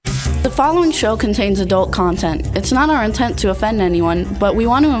The following show contains adult content. It's not our intent to offend anyone, but we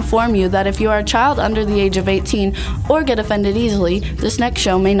want to inform you that if you are a child under the age of 18 or get offended easily, this next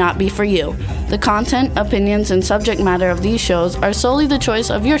show may not be for you. The content, opinions, and subject matter of these shows are solely the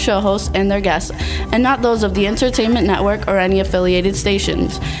choice of your show hosts and their guests, and not those of the Entertainment Network or any affiliated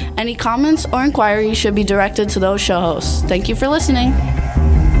stations. Any comments or inquiries should be directed to those show hosts. Thank you for listening.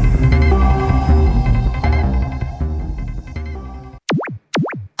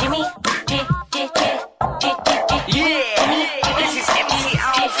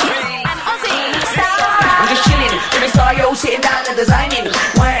 Sitting down and designing,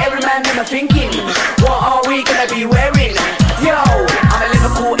 where every man never thinking, what are we gonna be wearing? Yo, I'm a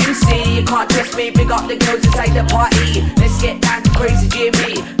Liverpool MC, you can't test me. Big up the girls inside the party, let's get down to crazy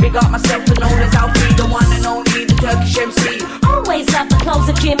Jimmy. Big up myself and known as Alfie, the one and only, the Turkish MC. Always love the clothes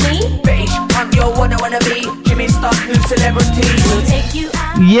of Jimmy. Bitch, I'm your wanna be Jimmy Star, new celebrity. We'll take you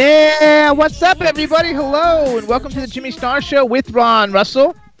out. Yeah, what's up everybody? Hello, and welcome to the Jimmy Star Show with Ron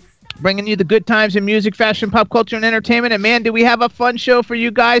Russell. Bringing you the good times in music, fashion, pop culture, and entertainment. And man, do we have a fun show for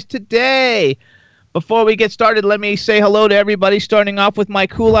you guys today. Before we get started, let me say hello to everybody, starting off with my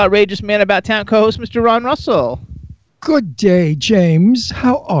cool, outrageous man about town co-host, Mr. Ron Russell. Good day, James.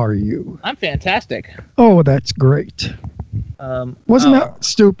 How are you? I'm fantastic. Oh, that's great. Wasn't that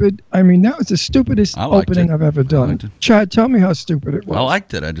stupid? I mean, that was the stupidest opening I've ever done. Chad, tell me how stupid it was. I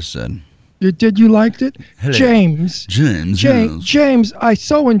liked it, I just said. You liked it? Hello. James, I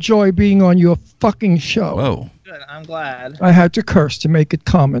so enjoy being on your fucking show. Whoa. Good, I'm glad. I had to curse to make it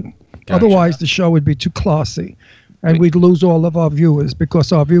common. Gotcha. Otherwise, the show would be too classy. And we'd lose all of our viewers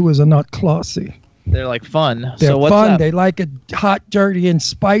because our viewers are not classy. They're like fun. They're so what's fun. Up? They like it hot, dirty, and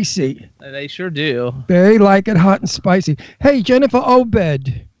spicy. They sure do. They like it hot and spicy. Hey, Jennifer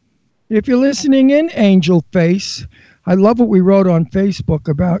Obed, if you're listening in, Angel Face, I love what we wrote on Facebook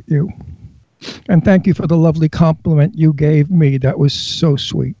about you. And thank you for the lovely compliment you gave me. That was so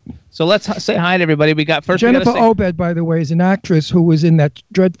sweet. So let's say hi to everybody. We got first. Jennifer Obed, by the way, is an actress who was in that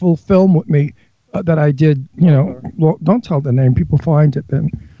dreadful film with me that I did. You know, well, don't tell the name. People find it then.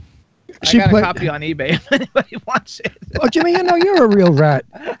 I got a copy on eBay if anybody wants it. Oh, Jimmy, you know, you're a real rat.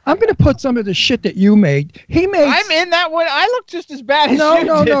 I'm going to put some of the shit that you made. I'm in that one. I look just as bad as you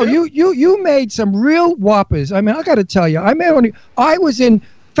No. You made some real whoppers. I mean, I got to tell you, I was in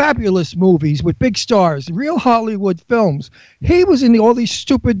fabulous movies with big stars, real Hollywood films. He was in all these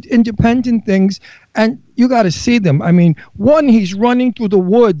stupid independent things, and you got to see them. I mean, one, he's running through the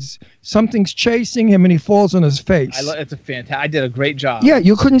woods, something's chasing him, and he falls on his face. It's a fantastic. I did a great job. Yeah,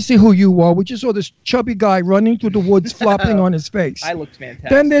 you couldn't see who you were. We just saw this chubby guy running through the woods, flopping on his face. I looked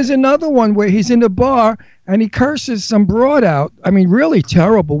fantastic. Then there's another one where he's in a bar and he curses some broad out. I mean, really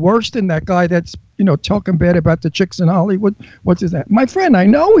terrible. Worse than that guy that's, talking bad about the chicks in Hollywood. What's his name? My friend, I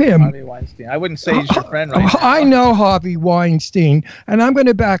know him. Harvey Weinstein. I wouldn't say he's your friend right now. I know Harvey Weinstein, and I'm going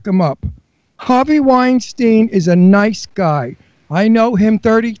to back him up. Harvey Weinstein is a nice guy. I know him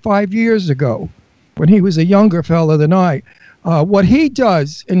 35 years ago when he was a younger fella than I. What he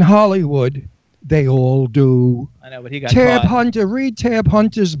does in Hollywood, they all do. I know, but he got Tab caught. Hunter, read Tab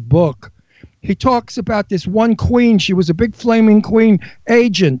Hunter's book. He talks about this one queen. She was a big flaming queen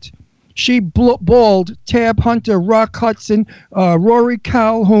agent. She balled Tab Hunter, Rock Hudson, Rory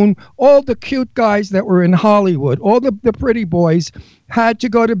Calhoun, all the cute guys that were in Hollywood, all the pretty boys had to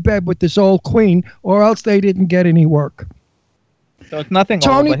go to bed with this old queen or else they didn't get any work. So it's nothing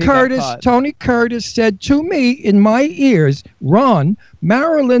Tony Curtis said to me in my ears, Ron,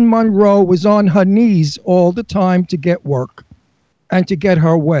 Marilyn Monroe was on her knees all the time to get work and to get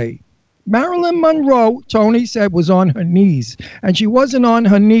her way. Marilyn Monroe, Tony said, was on her knees. And she wasn't on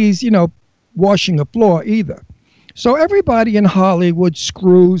her knees, washing a floor either. So everybody in Hollywood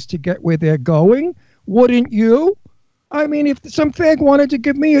screws to get where they're going. Wouldn't you? I mean, if some fag wanted to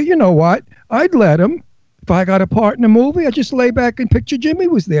give me you know what, I'd let him. If I got a part in a movie, I'd just lay back and picture Jimmy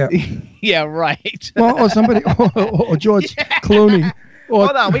was there. Yeah, right. Or somebody, or George Clooney.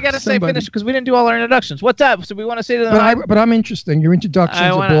 Hold on, we got to say finish because we didn't do all our introductions. What's up? So we want to say to them. But I'm interesting. Your introductions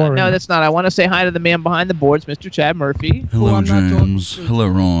are boring. No, that's not. I want to say hi to the man behind the boards, Mr. Chad Murphy. Hello, James. Hello,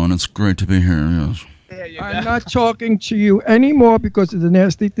 Ron. It's great to be here. Yes. I'm not talking to you anymore because of the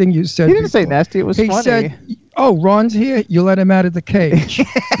nasty thing you said. He didn't say nasty. It was funny. He said, "Oh, Ron's here. You let him out of the cage."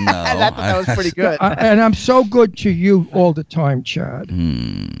 No, that was pretty good. And I'm so good to you all the time, Chad.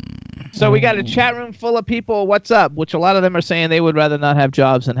 So we got a chat room full of people. What's up? Which a lot of them are saying they would rather not have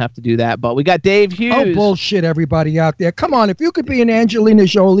jobs than have to do that. But we got Dave Hughes. Oh, bullshit, everybody out there. Come on, if you could be in Angelina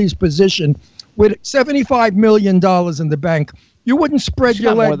Jolie's position with $75 million in the bank, you wouldn't spread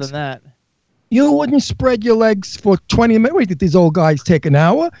your legs. More than that. You wouldn't spread your legs for 20 minutes. Wait, did these old guys take an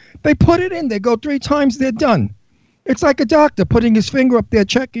hour? They put it in. They go 3 times. They're done. It's like a doctor putting his finger up there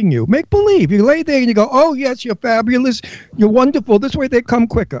checking you. Make believe. You lay there and you go, oh, yes, you're fabulous. You're wonderful. This way they come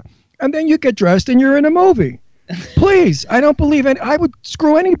quicker. And then you get dressed and you're in a movie. Please. I don't believe it. I would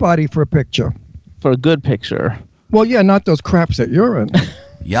screw anybody for a picture. For a good picture. Well, yeah, not those craps that you're in.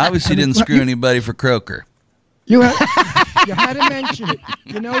 You obviously didn't screw anybody for Croker. You had to mention it.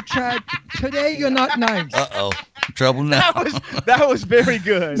 You know, Chad, today you're not nice. Uh-oh. Trouble now. That was very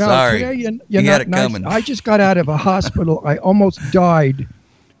good. No, Sorry. today you're You not had it nice. coming. I just got out of a hospital. I almost died.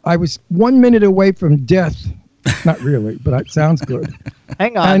 I was 1 minute away from death. Not really, but it sounds good.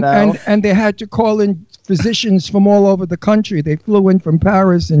 Hang on, and they had to call in physicians from all over the country. They flew in from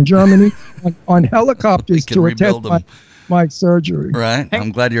Paris and Germany on helicopters to attend my surgery. Right.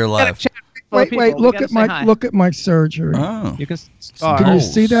 I'm glad you're alive. Wait, look at my surgery. Oh. You can you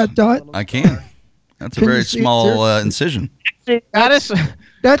see that, Dot? I can. That's a very small incision.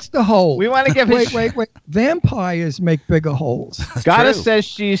 That's the hole. We want to give wait. Vampires make bigger holes. Goddess says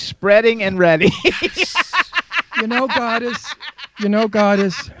she's spreading and ready. You know, Goddess.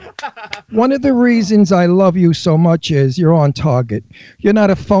 One of the reasons I love you so much is you're on target. You're not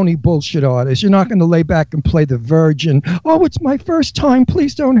a phony bullshit artist. You're not going to lay back and play the virgin. Oh, it's my first time.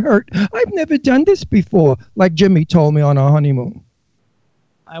 Please don't hurt. I've never done this before, like Jimmy told me on our honeymoon.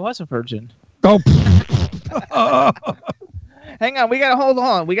 I was a virgin. Oh. Hang on, we got to hold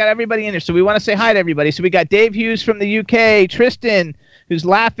on. We got everybody in here, so we want to say hi to everybody. So we got Dave Hughes from the UK, Tristan, who's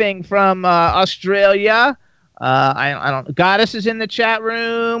laughing from Australia. I don't. Goddess is in the chat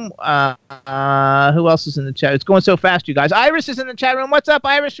room. Who else is in the chat? It's going so fast, you guys. Iris is in the chat room. What's up,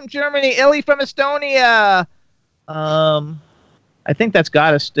 Iris from Germany? Illy from Estonia. I think that's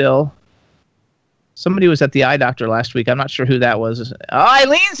Goddess still. Somebody was at the eye doctor last week. I'm not sure who that was. Oh,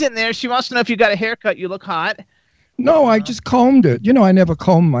 Eileen's in there. She wants to know if you got a haircut. You look hot. No, I just combed it. You know, I never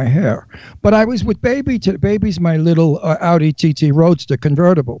comb my hair. But I was with Baby. Baby's my little Audi TT Roadster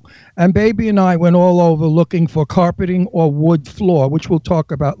convertible. And Baby and I went all over looking for carpeting or wood floor, which we'll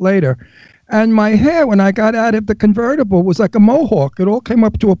talk about later. And my hair, when I got out of the convertible, was like a mohawk. It all came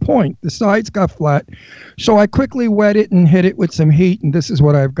up to a point. The sides got flat. So I quickly wet it and hit it with some heat, and this is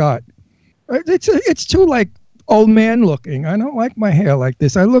what I've got. It's too, like, old man looking. I don't like my hair like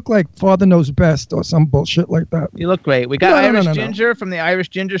this. I look like Father Knows Best or some bullshit like that. You look great. We got Irish Ginger from the Irish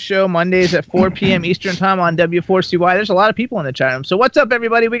Ginger Show, Mondays at 4 p.m. Eastern Time on W4CY. There's a lot of people in the chat room. So what's up,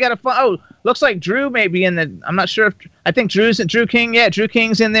 everybody? We got a fun. Oh, looks like Drew may be in the. I'm not sure if. I think Drew King. Yeah, Drew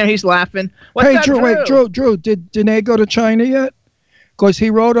King's in there. He's laughing. What's up, Drew? Wait, Drew. Did Danae go to China yet? Because he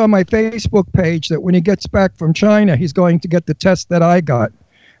wrote on my Facebook page that when he gets back from China, he's going to get the test that I got,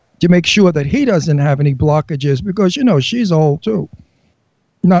 to make sure that he doesn't have any blockages, because, you know, she's old too.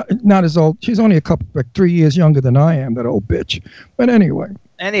 Not as old. She's only like 3 years younger than I am, that old bitch. But anyway,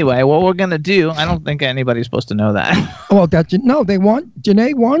 what we're going to do, I don't think anybody's supposed to know that. Well,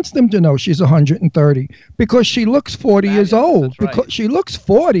 Janae wants them to know she's 130 because she looks 40 years old. Right. Because she looks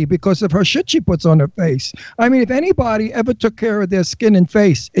 40 because of her shit she puts on her face. I mean, if anybody ever took care of their skin and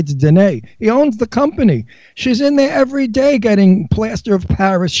face, it's Janae. He owns the company. She's in there every day getting plaster of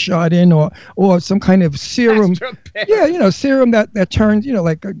Paris shot in or some kind of serum. Yeah, you know, serum that turns, you know,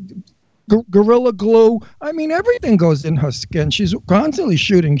 like a Gorilla Glue. I mean, everything goes in her skin. She's constantly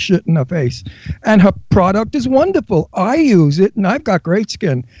shooting shit in her face. And her product is wonderful. I use it, and I've got great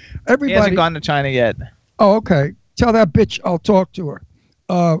skin. Everybody. He hasn't gone to China yet. Oh, okay. Tell that bitch I'll talk to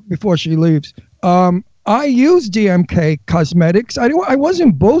her before she leaves. I use DMK Cosmetics. I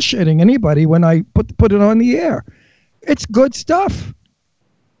wasn't bullshitting anybody when I put it on the air. It's good stuff.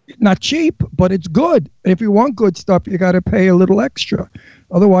 Not cheap, but it's good. And if you want good stuff, you got to pay a little extra.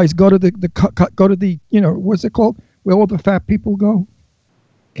 Otherwise, go to the you know, what's it called? Where all the fat people go?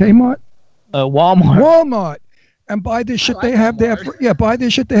 Kmart? Walmart. And buy this shit they have there. Buy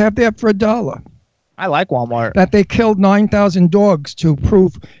this shit they have there for $1. I like Walmart. That they killed 9,000 dogs to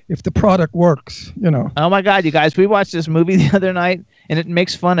prove if the product works, you know. Oh my God, you guys! We watched this movie the other night, and it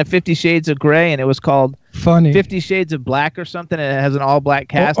makes fun of 50 Shades of Grey, and it was called 50 Shades of Black or something, and it has an all-black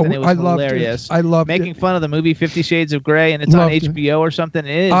cast, and it was hilarious. I loved it. Making fun of the movie 50 Shades of Grey, and it's on HBO or something.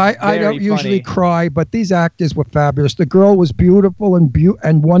 It is I don't usually cry, but these actors were fabulous. The girl was beautiful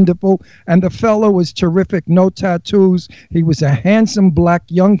and wonderful, and the fellow was terrific. No tattoos. He was a handsome black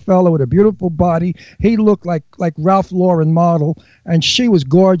young fellow with a beautiful body. He looked like Ralph Lauren model, and she was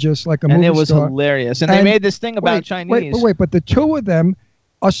gorgeous, like a movie star. And it was hilarious. And they made this thing about Chinese. But the two of them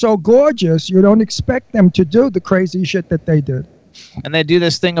are so gorgeous, you don't expect them to do the crazy shit that they did. And they do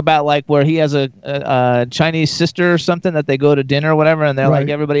this thing about like where he has a Chinese sister or something that they go to dinner or whatever, and they're like,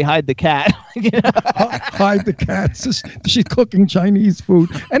 everybody hide the cat. Hide the cat. She's cooking Chinese food.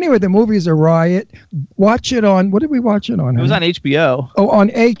 Anyway, the movie's a riot. Watch it on. What did we watch it on? It was on HBO. Oh, on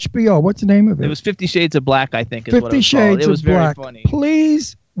HBO. What's the name of it? It was 50 Shades of Black, I think. Is 50 what it was Shades called. It was of Black. very funny.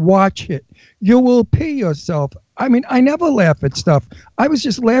 Please watch it. You will pee yourself. I mean, I never laugh at stuff. I was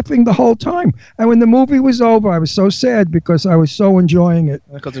just laughing the whole time. And when the movie was over, I was so sad because I was so enjoying it.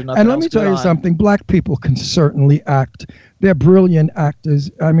 And let me tell you something. Black people can certainly act. They're brilliant actors.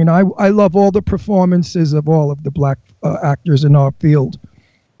 I mean, I love all the performances of all of the black actors in our field.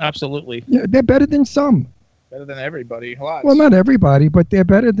 Absolutely. Yeah, they're better than some. Better than everybody. Lots. Well, not everybody, but they're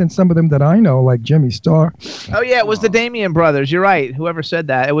better than some of them that I know, like Jimmy Starr. Oh, yeah, it was the Damien brothers. You're right. Whoever said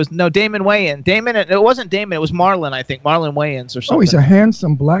that. It was, Damon Wayans. It wasn't Damon. It was Marlon, I think. Marlon Wayans or something. Oh, he's a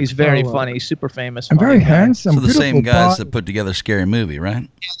handsome black He's very fellow. funny. He's super famous. And very handsome. So the same guys that put together Scary Movie, right?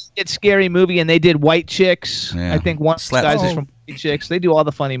 It's Scary Movie, and they did White Chicks. Yeah. I think one of the guys is from White Chicks. They do all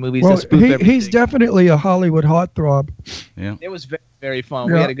the funny movies. Well, that spoof everything. he's definitely a Hollywood heartthrob. Yeah. It was very, very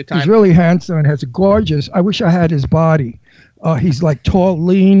fun. We had a good time. He's really handsome and has a gorgeous. I wish I had his body. He's like tall,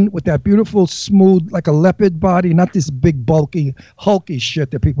 lean, with that beautiful, smooth, like a leopard body, not this big, bulky, hulky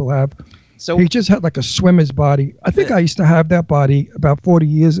shit that people have. So he just had like a swimmer's body. I think I used to have that body about 40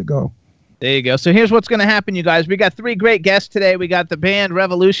 years ago. There you go. So here's what's going to happen, you guys. We got 3 great guests today. We got the band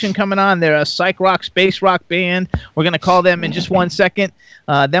Revolushn coming on. They're a psych rock, space rock band. We're going to call them in just 1 second.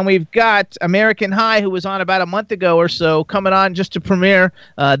 Then we've got American High, who was on about a month ago or so, coming on just to premiere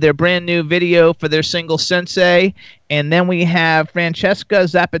their brand new video for their single Sensei. And then we have Francesca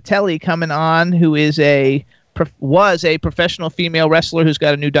Zappitelli coming on, who is was a professional female wrestler who's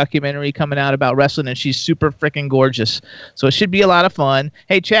got a new documentary coming out about wrestling, and she's super freaking gorgeous. So it should be a lot of fun.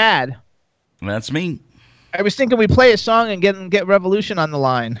 Hey, Chad. That's me. I was thinking we play a song and get Revolution on the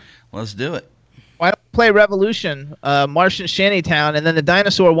line. Let's do it. Why don't we play Revolution, Martian Shantytown, and then the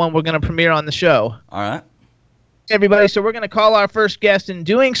dinosaur one we're going to premiere on the show. All right. Hey, everybody, so we're going to call our first guest. In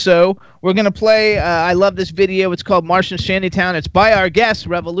doing so, we're going to play, I love this video. It's called Martian Shantytown. It's by our guest,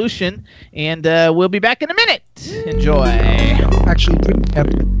 Revolution, and we'll be back in a minute. Enjoy. Actually,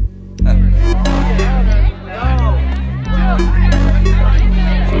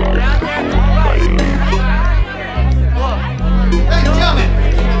 Ladies and gentlemen,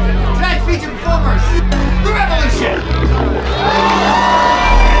 tonight's featured performers, the Revolution!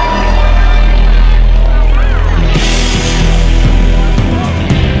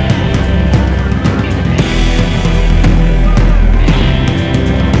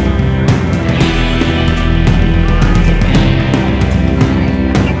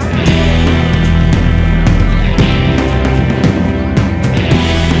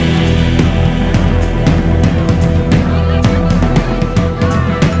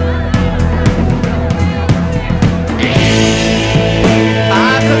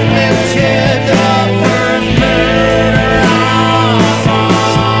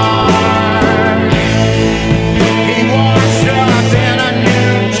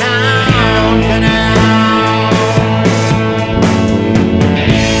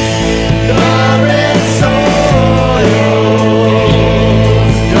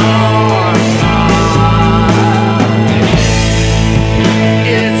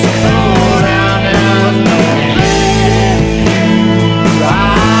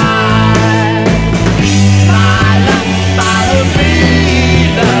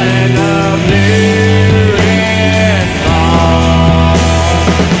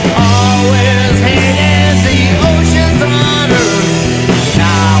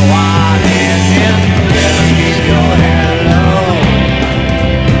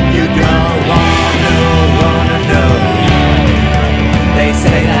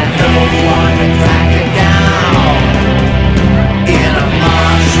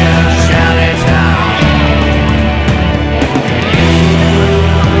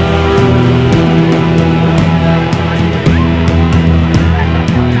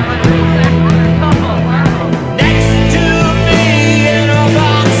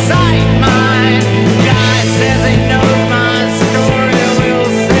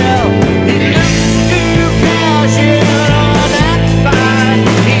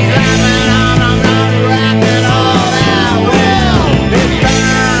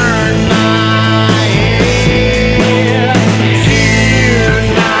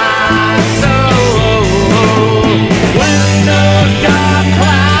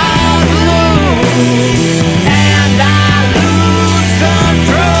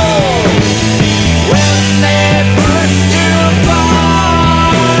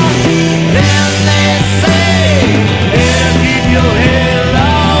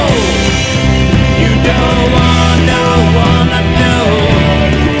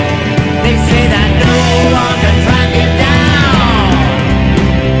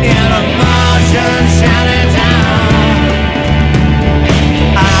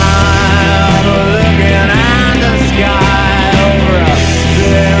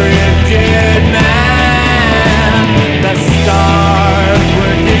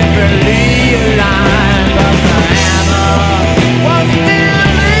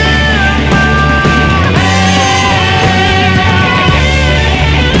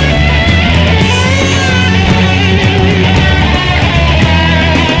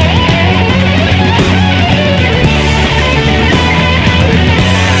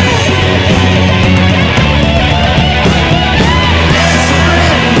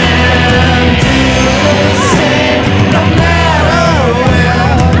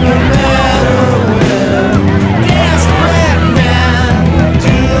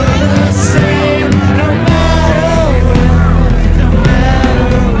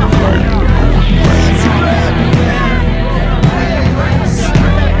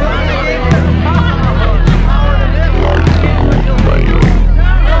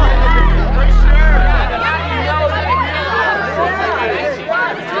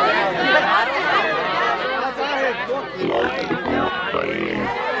 All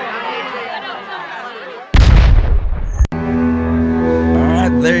right,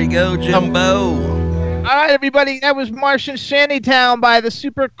 there you go, Jimbo. All right, everybody, that was Martian Shantytown by the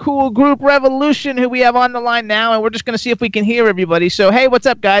super cool group Revolushn, who we have on the line now, and we're just going to see if we can hear everybody. So, hey, what's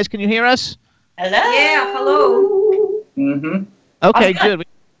up, guys? Can you hear us? Hello. Yeah, hello. Mm-hmm. Okay, good.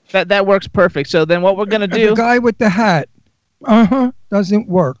 That works perfect. So then what we're going to do... The guy with the hat. Doesn't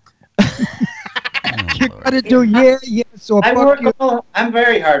work. You got to do yes, or fuck you. I'm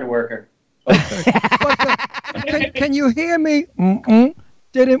very hard worker. Can you hear me?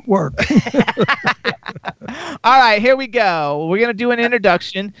 Didn't work. All right, here we go. We're going to do an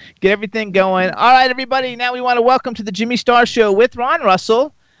introduction, get everything going. All right, everybody, now we want to welcome to the Jimmy Star Show with Ron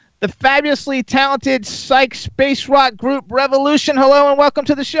Russell, the fabulously talented psych space rock group Revolushn. Hello and welcome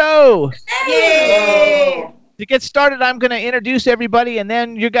to the show. Yay! To get started, I'm going to introduce everybody, and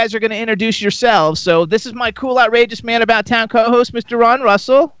then you guys are going to introduce yourselves. So this is my cool, outrageous man about town co-host, Mr. Ron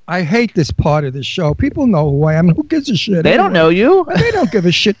Russell. I hate this part of the show. People know who I am. Who gives a shit? They don't know you. They don't give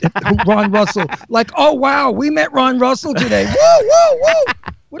a shit. Ron Russell. Like, oh, wow, we met Ron Russell today. Woo, woo, woo.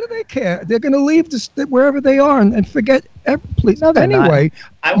 What do they care? They're going to leave wherever they are and forget. Please. No, anyway.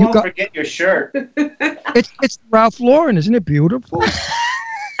 I won't forget your shirt. It's Ralph Lauren. Isn't it beautiful?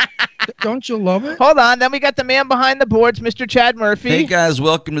 Don't you love it? Hold on. Then we got the man behind the boards, Mr. Chad Murphy. Hey, guys,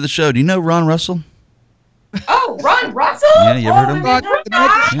 welcome to the show. Do you know Ron Russell? Oh, Ron Russell? Yeah, you ever heard of him? Ron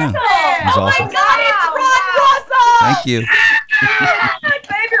Yeah, he's Oh awesome. my God, it's Ron Russell! Thank you. Can I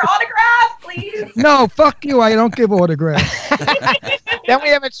have your autograph, please? No, fuck you. I don't give autographs. Then we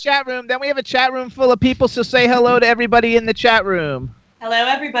have a chat room. Then we have a chat room full of people, so say hello to everybody in the chat room. Hello,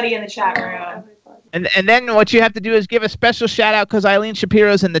 everybody in the chat room. And then what you have to do is give a special shout out because Eileen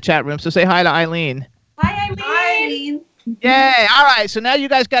Shapiro's in the chat room. So say hi to Eileen. Hi, Eileen. Yay! All right. So now you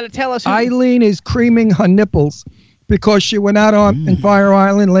guys got to tell us. Eileen is creaming her nipples because she went out on in Fire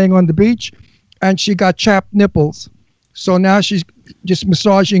Island, laying on the beach, and she got chapped nipples. So now she's just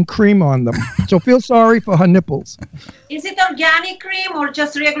massaging cream on them. So feel sorry for her nipples. Is it organic cream or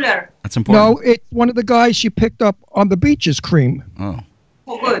just regular? That's important. No, it's one of the guys she picked up on the beach's cream. Oh.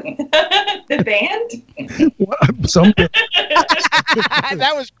 Oh, good. The band?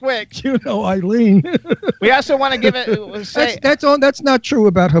 That was quick. You know, Eileen. We also want to give it. Say, That's not true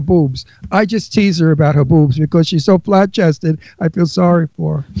about her boobs. I just tease her about her boobs because she's so flat-chested. I feel sorry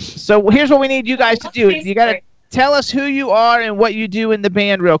for her. so here's what we need you guys to do. You got to tell us who you are and what you do in the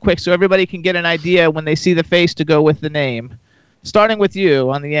band real quick so everybody can get an idea when they see the face to go with the name. Starting with you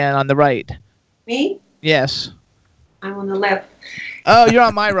on the end, on the right. Me? Yes. I'm on the left. Oh, you're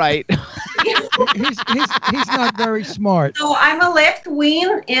on my right. He's not very smart. So I'm a left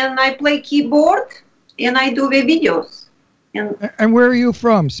wing, and I play keyboard, and I do the videos. And where are you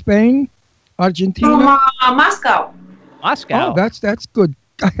from? Spain? Argentina? From Moscow. Moscow. Oh, that's good.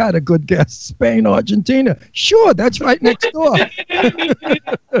 I had a good guess. Spain, Argentina. Sure, that's right next door.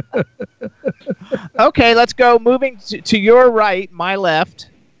 Okay, let's go. Moving to your right, my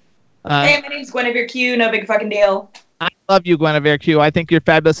left. Hey, my name's Guinevere Q. No big fucking deal. I love you, Guinevere Q. I think you're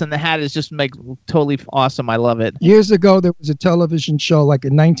fabulous, and the hat is just totally awesome. I love it. Years ago, there was a television show like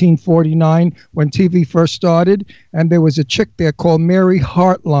in 1949 when TV first started, and there was a chick there called Mary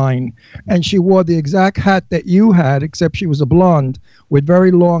Hartline, and she wore the exact hat that you had, except she was a blonde with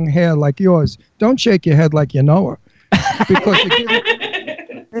very long hair like yours. Don't shake your head like you know her. Because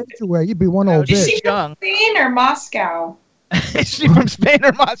anyway, you'd be one old Is bitch. she from Spain or Moscow? Is she from Spain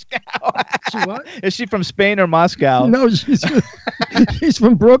or Moscow? She what? Is she from Spain or Moscow? No, she's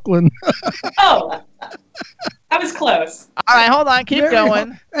from Brooklyn. Oh, I was close. All right, hold on. Keep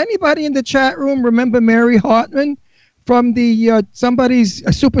going. Anybody in the chat room remember Mary Hartman from the somebody's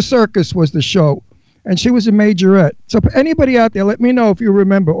Super Circus was the show, and she was a majorette. So anybody out there, let me know if you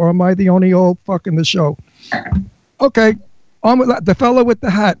remember, or am I the only old fuck in the show? Okay, on with the fellow with the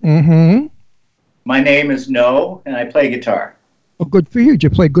hat. Mm-hmm. My name is No, and I play guitar. Oh, good for you. Do you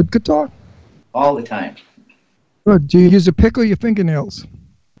play good guitar? All the time. Good. Do you use a pick or your fingernails?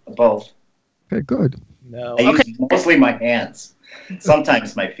 Both. Okay, good. No. I use mostly my hands.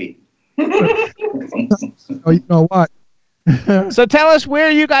 Sometimes my feet. Oh, you know what? So tell us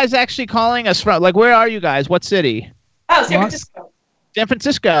where you guys actually calling us from. Like, where are you guys? What city? Oh, San Francisco. San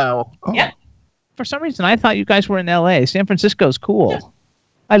Francisco. Oh. Yep. For some reason, I thought you guys were in L.A. San Francisco's cool.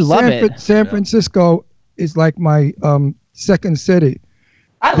 I love it. San Francisco is like my second city.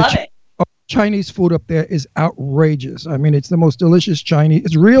 I love it. Chinese food up there is outrageous. I mean, it's the most delicious Chinese.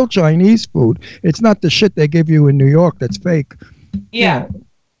 It's real Chinese food. It's not the shit they give you in New York that's fake. Yeah. You know,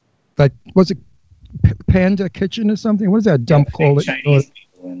 like, was it Panda Kitchen or something? What is that dump called?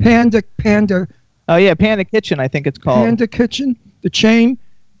 Panda. Oh, yeah, Panda Kitchen, I think it's called. Panda Kitchen. The chain,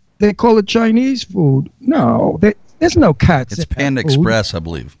 they call it Chinese food. No, there's no cats. It's in that Panda food. Express, I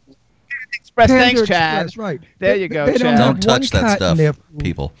believe. Express. Panda Thanks, Chad. Express, right. There you go, They Chad. have Don't one touch that cat in stuff, their food.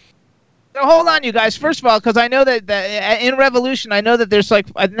 people. So hold on, you guys. First of all, because I know that in Revolution, I know that there's there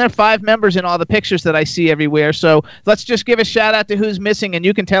are 5 members in all the pictures that I see everywhere. So let's just give a shout out to who's missing, and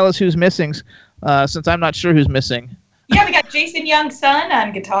you can tell us who's missing, since I'm not sure who's missing. Yeah, we got Jason Young's son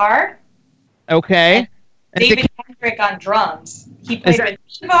on guitar. Okay. And David Hendrick on drums. He played with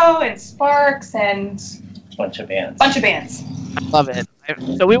Evo and Sparks and Bunch of bands. I love it.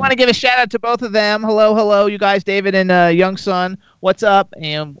 So we want to give a shout out to both of them. Hello, you guys, David and Young Son. What's up?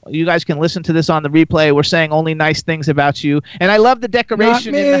 And you guys can listen to this on the replay. We're saying only nice things about you. And I love the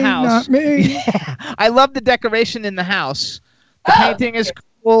decoration in the house. Not me. I love the decoration in the house. The painting is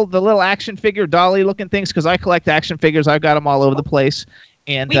cool. The little action figure dolly looking things, because I collect action figures. I've got them all over the place.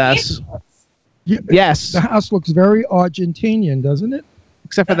 And yes, The house looks very Argentinian, doesn't it?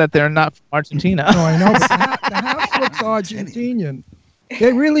 except for that they're not from Argentina. No, I know. But the house looks Argentinian.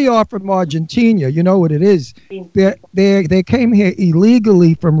 They really are from Argentina. You know what it is? They came here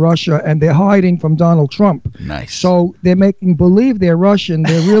illegally from Russia, and they're hiding from Donald Trump. Nice. So they're making believe they're Russian.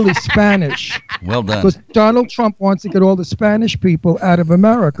 They're really Spanish. Well done. Because Donald Trump wants to get all the Spanish people out of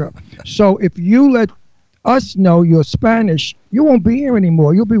America. So if you let us know you're Spanish, you won't be here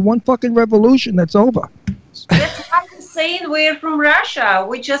anymore. You'll be one fucking revolution that's over. That's what I'm saying. We're from Russia.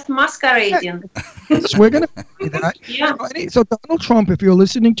 We're just masquerading. So we're going to do that. Yeah. So Donald Trump, if you're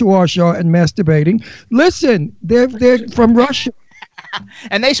listening to our show and masturbating, listen, they're from Russia.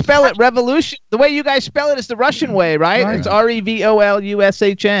 And they spell it revolution. The way you guys spell it is the Russian way, right? Right. It's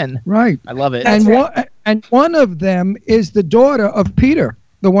REVOLUSHN. Right. I love it. And one of them is the daughter of Peter,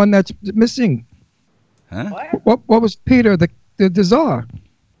 the one that's missing. Huh? What was Peter, the Tsar?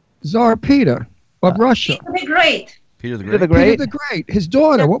 Tsar Peter of Russia. Peter the Great. Peter the Peter the Great. Great. Peter the Great. His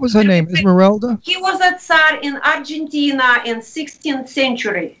daughter, what was her name? Esmeralda? He was a Tsar in Argentina in 16th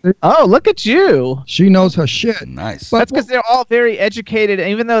century. Oh, look at you. She knows her shit. Nice. But That's because they're all very educated,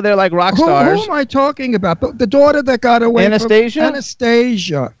 even though they're like rock who stars. am I talking about? The daughter that got away Anastasia? from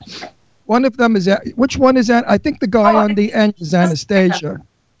Anastasia. One of them is that. Which one is that? I think the guy on the end is Anastasia.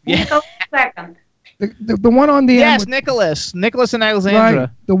 Yeah. Nicholas II. The one on the Yes, end. Nicholas and Alexandra. Right.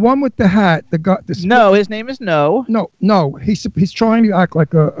 The one with the hat. The guy. No, his name is No. No. He's trying to act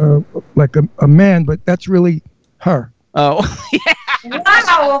like a man, but that's really her. Oh.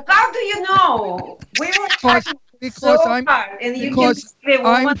 Wow, how do you know? We were talking so hard, and you can say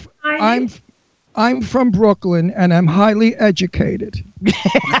woman. I'm from Brooklyn, and I'm highly educated.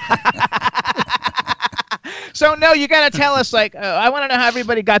 So, No, you got to tell us, I want to know how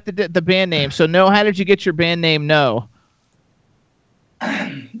everybody got the band name. So, No, how did you get your band name, No?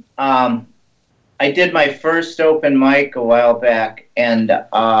 I did my first open mic a while back, and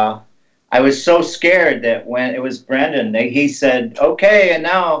I was so scared that when it was Brendan, he said, "Okay, and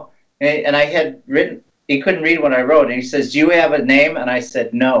now," and I had written. He couldn't read what I wrote, and he says, "Do you have a name?" And I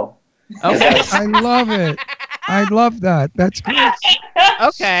said, "No." Okay. I love it. I love that. That's great.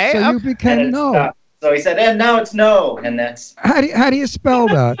 Okay. So you became No. So he said, "And now it's No," and that's. How do you spell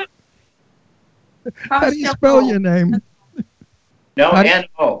that? How do you spell your name? No, and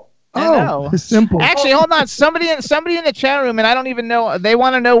O. Oh, it's simple. Actually, hold on. Somebody in the chat room, and I don't even know. They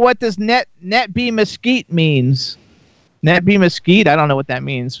want to know what this net be mesquite means. Net be mesquite. I don't know what that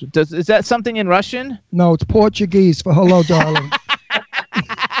means. Is that something in Russian? No, it's Portuguese for hello, darling.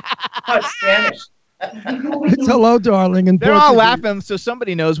 Oh, it's Spanish. It's hello, darling. In They're Portuguese. all laughing, so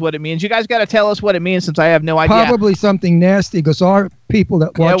somebody knows what it means. You guys got to tell us what it means, since I have no idea. Probably something nasty, because our people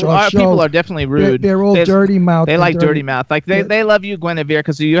that watch our show, people are definitely rude. They're all dirty mouth. They like dirty mouth. Like they love you, Guinevere,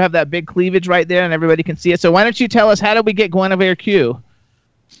 because you have that big cleavage right there, and everybody can see it. So why don't you tell us, how did we get Guinevere Q?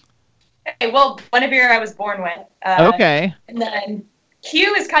 Okay, well, Guinevere I was born with. Okay. And then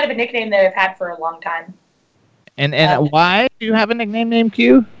Q is kind of a nickname that I've had for a long time. And why do you have a nickname named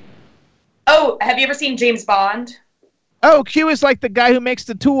Q? Oh, have you ever seen James Bond? Oh, Q is like the guy who makes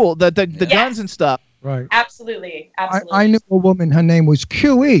the tool, the guns and stuff. Right. Absolutely. I knew a woman, her name was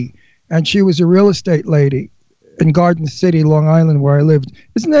QE, and she was a real estate lady in Garden City, Long Island, where I lived.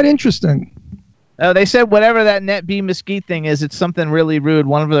 Isn't that interesting? Oh, they said whatever that net be mesquite thing is, it's something really rude.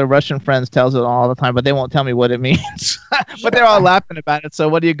 One of their Russian friends tells it all the time, but they won't tell me what it means. But they're all laughing about it, so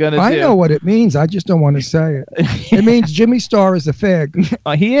what are you going to do? I know what it means. I just don't want to say it. It means Jimmy Starr is a fag.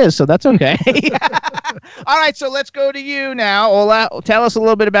 He is, so that's okay. All right, so let's go to you now. Ola, tell us a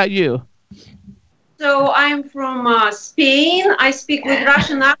little bit about you. So I'm from Spain. I speak with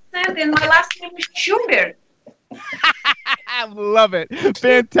Russian accent, and my last name is Schubert. I love it.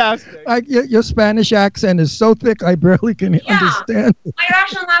 Fantastic. Your Spanish accent is so thick, I barely can understand it. My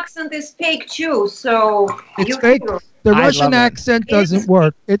Russian accent is fake too, so It's fake. The Russian accent doesn't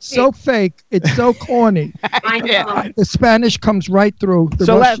work. It's so fake. It's so corny. I know. The Spanish comes right through. The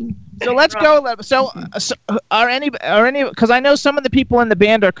Russian. So let's go. So are any? Because I know some of the people in the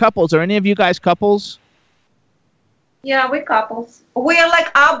band are couples. Are any of you guys couples? Yeah, we're couples. We are like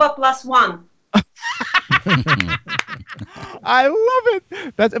ABBA +1. I love it.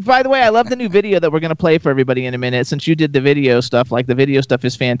 That's, by the way, I love the new video that we're going to play for everybody in a minute. Since you did the video stuff, like the video stuff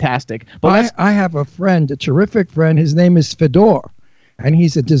is fantastic. But I have a friend, a terrific friend. His name is Fedor, and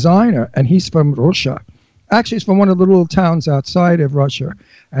he's a designer, and he's from Russia. Actually, he's from one of the little towns outside of Russia,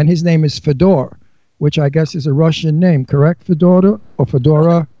 and his name is Fedor, which I guess is a Russian name, correct? Fedora or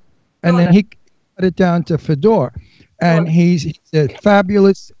Fedora? And then he cut it down to Fedor, and he's a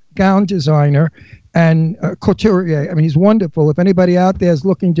fabulous gown designer and couturier. I mean, he's wonderful. If anybody out there is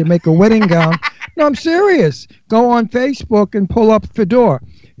looking to make a wedding gown, no, I'm serious. Go on Facebook and pull up Fedor.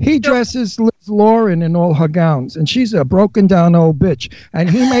 He dresses Liz Lauren in all her gowns, and she's a broken down old bitch. And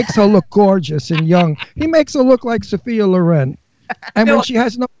he makes her look gorgeous and young. He makes her look like Sophia Loren. And when she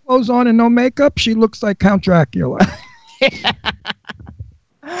has no clothes on and no makeup, she looks like Count Dracula.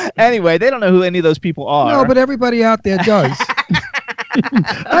 Anyway, they don't know who any of those people are. No, but everybody out there does.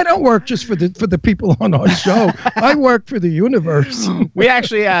 I don't work just for the people on our show. I work for the universe. We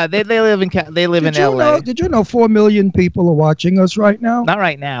actually, they live in LA. Did you know 4 million people are watching us right now? Not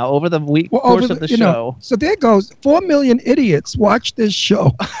right now. Over the course of the show. So there goes 4 million idiots watch this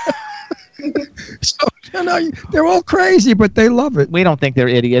show. So they're all crazy, but they love it. We don't think they're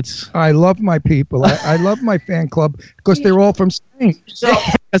idiots. I love my people. I love my fan club because they're all from Spain.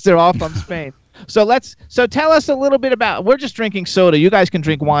 Because they're all from Spain. So tell us a little bit about. We're just drinking soda. You guys can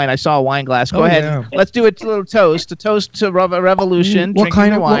drink wine. I saw a wine glass. Go ahead. Yeah. Let's do a little toast. A toast to Revolution. What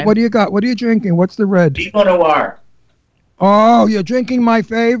kind of wine? What do you got? What are you drinking? What's the red? Pinot Noir. Oh, you're drinking my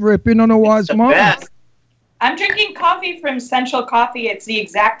favorite Pinot Noir's mom. I'm drinking coffee from Central Coffee. It's the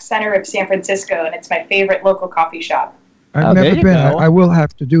exact center of San Francisco, and it's my favorite local coffee shop. I've never been. I will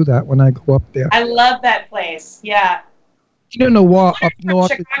have to do that when I go up there. I love that place. Yeah. Pinot Noir up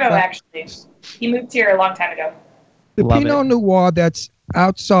north. Chicago, actually. He moved here a long time ago. The Pinot Noir that's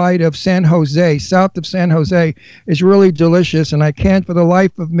outside of San Jose, south of San Jose, is really delicious, and I can't for the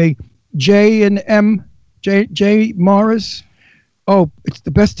life of me. J Morris. Oh, it's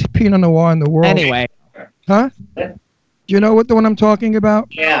the best Pinot Noir in the world. Anyway. Huh? Do you know what the one I'm talking about?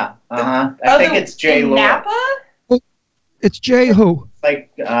 Yeah. I think it's J. Napa? It's J. Who?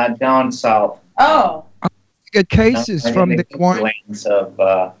 Like down south. Oh. I get cases from the lands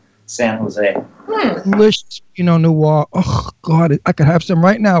of San Jose. Delicious Pinot Noir. Oh God, I could have some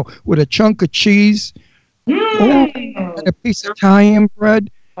right now with a chunk of cheese, and a piece of Italian bread.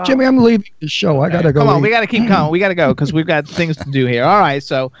 Jimmy, I'm leaving the show. I gotta go. Come on, we gotta keep going. We gotta go because we've got things to do here. All right.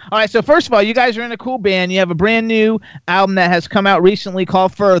 So first of all, you guys are in a cool band. You have a brand new album that has come out recently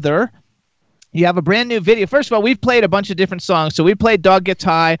called Further. You have a brand new video. First of all, we've played a bunch of different songs. So we played Dog Gets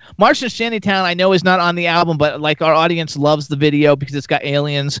High. March in Shantytown, I know, is not on the album, but like our audience loves the video because it's got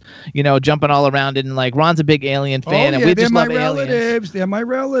aliens, jumping all around it. And like Ron's a big alien fan, and we just love aliens. They're my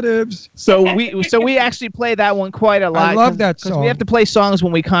relatives. So we actually play that one quite a lot. I love that song. We have to play songs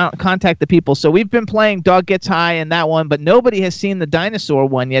when we contact the people. So we've been playing Dog Gets High and that one, but nobody has seen the dinosaur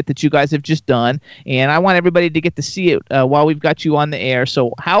one yet that you guys have just done. And I want everybody to get to see it while we've got you on the air.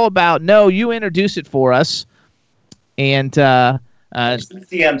 So how about you introduce it for us, and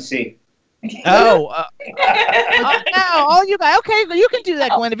CMC. No, all you guys. Okay, you can do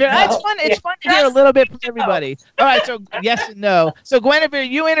that, Guinevere. It's fun. It's fun to hear a little bit from everybody. All right, so yes and no. So Guinevere,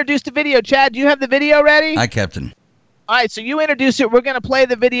 you introduced the video. Chad, do you have the video ready? Hi, Captain. All right, so you introduce it. We're gonna play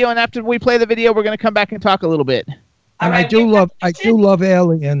the video, and after we play the video, we're gonna come back and talk a little bit. And I do love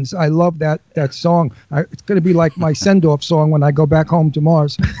Aliens. I love that song. It's gonna be like my send-off song when I go back home to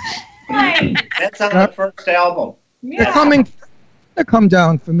Mars. That's on the first album. Yeah. They're coming. They come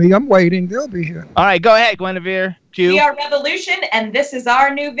down for me. I'm waiting. They'll be here. All right, go ahead, Guinevere. We are Revolution, and this is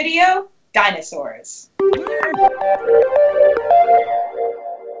our new video, Dinosaurs.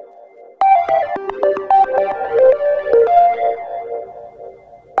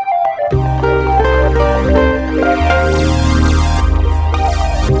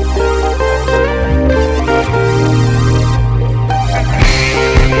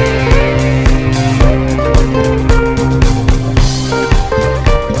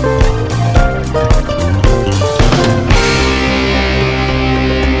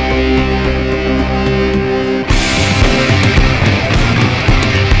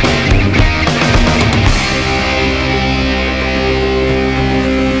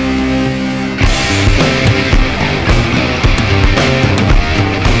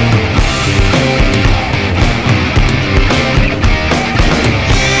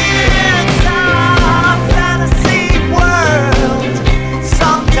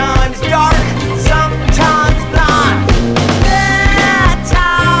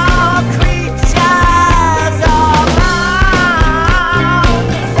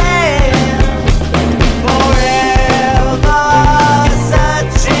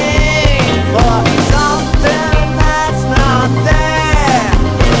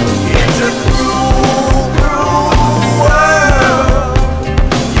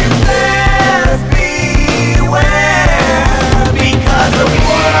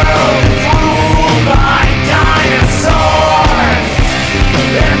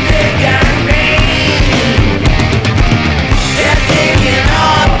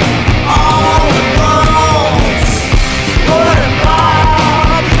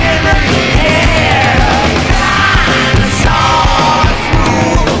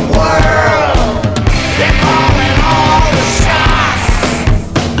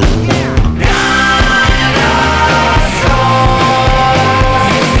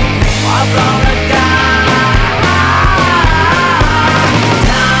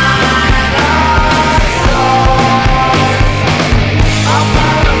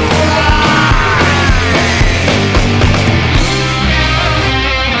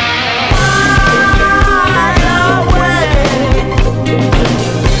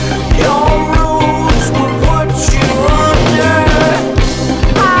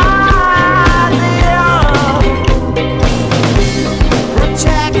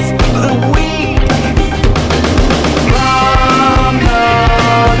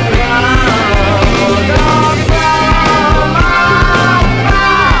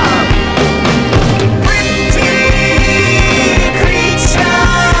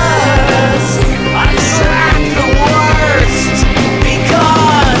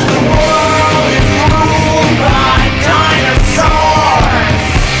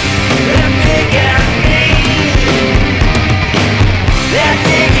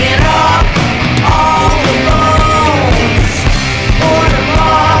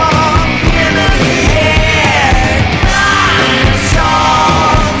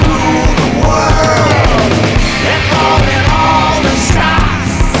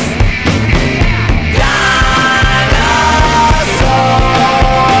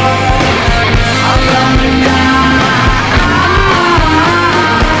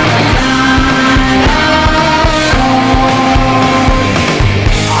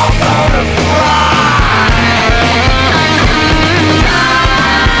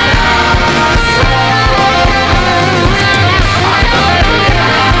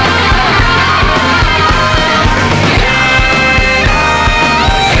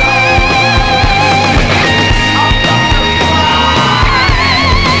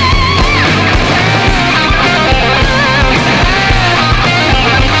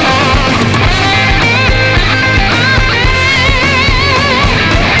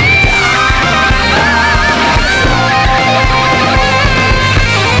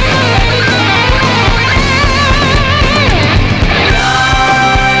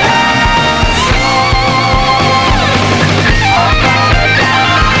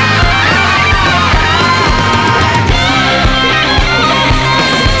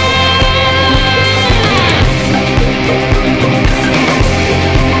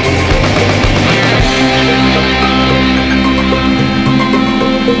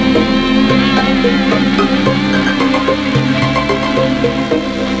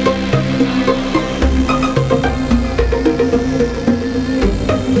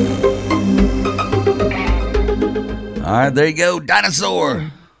 right, there you go,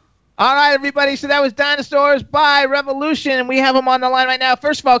 Dinosaur. All right, everybody. So that was Dinosaurs by Revolution, and we have them on the line right now.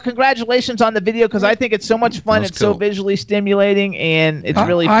 First of all, congratulations on the video because I think it's so much fun. It's so visually stimulating, and it's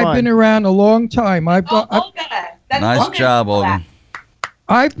really fun. I've been around a long time. Nice job, Olga.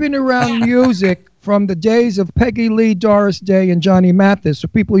 I've been around music from the days of Peggy Lee, Doris Day, and Johnny Mathis, for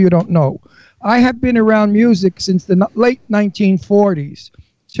people you don't know. I have been around music since the late 1940s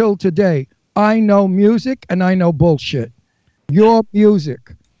till today. I know music, and I know bullshit. Your music.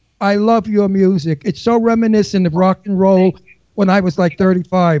 I love your music. It's so reminiscent of rock and roll when I was like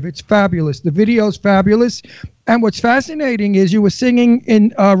 35. It's fabulous. The video's fabulous. And what's fascinating is you were singing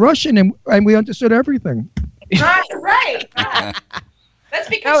in Russian, and we understood everything. Right. That's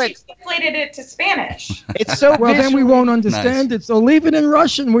because you translated it to Spanish. It's so well, then we won't understand it. So leave it in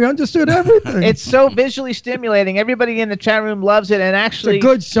Russian. We understood everything. It's so visually stimulating. Everybody in the chat room loves it. And actually, it's a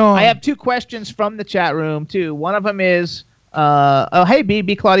good song. I have two questions from the chat room, too. One of them is, hey,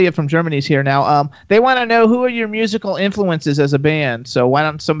 B. Claudia from Germany's here now. They want to know, who are your musical influences as a band? So why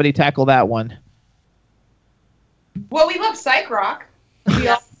don't somebody tackle that one? Well, we love psych rock.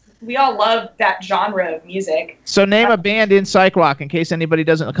 We all love that genre of music. So name a band in psych rock in case anybody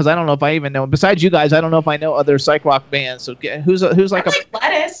doesn't, because I don't know if I even know. Besides you guys, I don't know if I know other psych rock bands. So who's like I like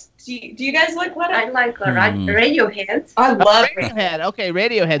Lettuce. Do you guys like Lettuce? I like Radiohead. I love Radiohead. Okay,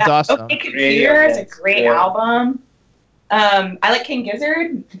 Radiohead's awesome. Okay, Computer is a great album. I like King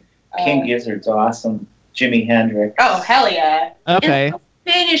Gizzard. King Gizzard's awesome. Jimi Hendrix. Oh, hell yeah. Okay.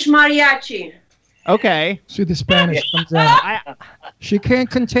 Spanish mariachi. Okay. See, the Spanish comes out. She can't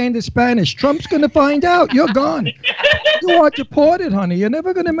contain the Spanish. Trump's going to find out. You're gone. You are deported, honey. You're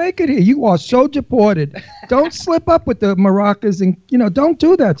never going to make it here. You are so deported. Don't slip up with the maracas and, don't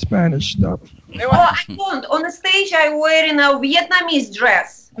do that Spanish stuff. Oh, I don't. On the stage, I'm wearing a Vietnamese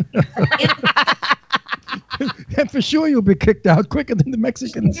dress. And for sure you'll be kicked out quicker than the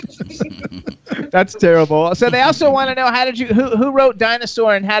Mexicans. That's terrible. So they also want to know, who wrote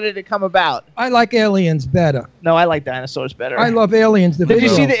Dinosaur and how did it come about? I like Aliens better. No, I like Dinosaurs better. I love Aliens. Did you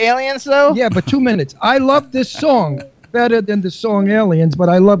see the Aliens though? Yeah, but 2 minutes. I love this song better than the song Aliens, but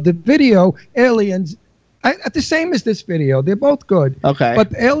I love the video Aliens. The same as this video. They're both good. Okay.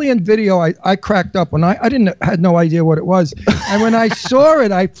 But the Alien video, I cracked up when I had no idea what it was. And when I saw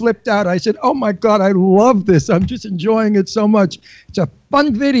it, I flipped out. I said, oh, my God, I love this. I'm just enjoying it so much. It's a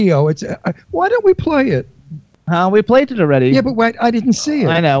fun video. Why don't we play it? We played it already. Yeah, but wait, I didn't see it.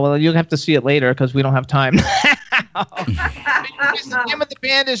 I know. Well, you'll have to see it later because we don't have time. The name of the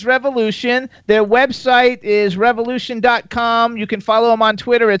band is Revolution. Their website is revolution.com. You can follow them on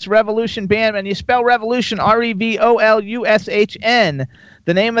Twitter. It's Revolution Band, and you spell Revolution Revolushn.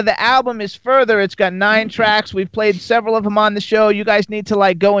 The name of the album is Further. It's got 9 tracks. We've played several of them on the show. You guys need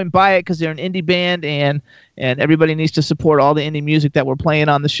to go and buy it because they're an indie band, and everybody needs to support all the indie music that we're playing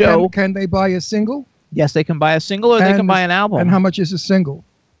on the show. Can they buy a single? Yes, they can buy a single or they can buy an album. And how much is a single?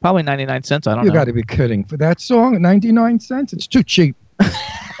 Probably 99 cents. I don't know. You got to be kidding. For that song, 99 cents? It's too cheap. We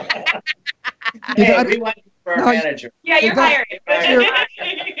want you for our manager. Yeah, you're hired.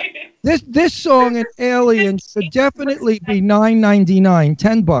 This song in Aliens should definitely be $9.99,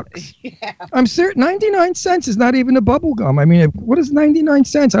 $10. Yeah. I'm certain 99 cents is not even a bubble gum. I mean, what is 99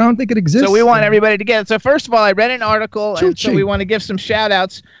 cents? I don't think it exists. So we want everybody to get it. So first of all, I read an article, and so we want to give some shout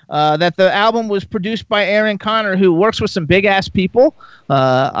outs that the album was produced by Aaron Connor, who works with some big ass people.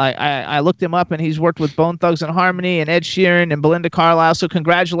 I looked him up, and he's worked with Bone Thugs and Harmony and Ed Sheeran and Belinda Carlisle. So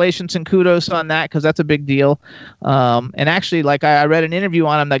congratulations and kudos on that, because that's a big deal. And actually, I read an interview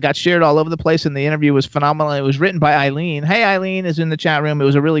on him that got shared all over the place, and the interview was phenomenal. It was written by Eileen. Hey, Eileen is in the chat room. It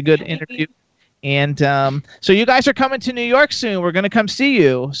was a really good interview. And so you guys are coming to New York soon. We're going to come see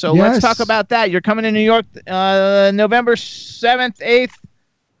you. So let's talk about that. You're coming to New York November 7th, 8th,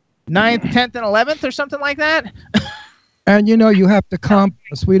 9th, 10th, and 11th or something like that. And you have to comp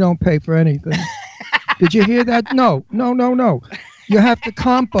us. We don't pay for anything. Did you hear that? No. You have to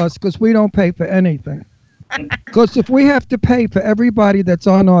comp us because we don't pay for anything. Because if we have to pay for everybody that's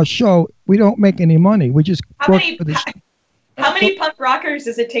on our show, we don't make any money. We just work for the show. How many punk rockers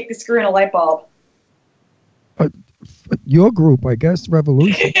does it take to screw in a light bulb? Your group, I guess,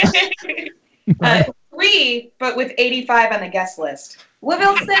 Revolution. 3, but with 85 on the guest list. We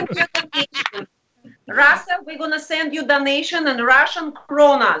will send you donation. Rasa, we're going to send you donation in Russian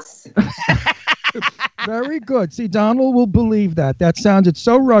kronas. Very good. See, Donald will believe that. That sounded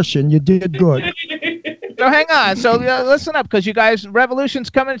so Russian. You did good. So hang on. So listen up, because you guys, Revolution's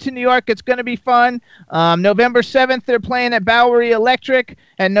coming to New York. It's going to be fun. November 7th, they're playing at Bowery Electric.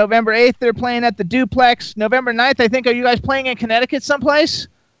 And November 8th, they're playing at the Duplex. November 9th, I think, are you guys playing in Connecticut someplace?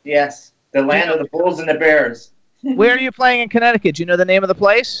 Yes. The land of the Bulls and the Bears. Where are you playing in Connecticut? Do you know the name of the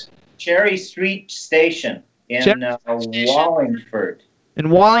place? Cherry Street Station in Wallingford. In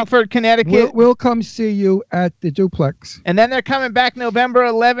Wallingford, Connecticut. We'll come see you at the Duplex. And then they're coming back November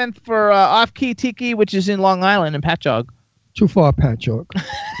 11th for Off Key Tiki, which is in Long Island in Patchogue. Too far, Patchogue.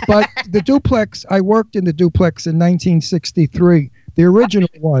 But the Duplex, I worked in the Duplex in 1963. The original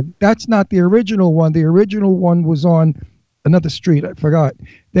one. That's not the original one. The original one was on another street. I forgot.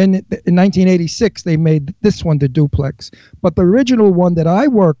 Then in 1986, they made this one the Duplex. But the original one that I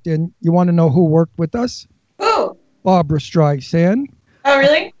worked in, you want to know who worked with us? Who? Barbara Streisand. Oh,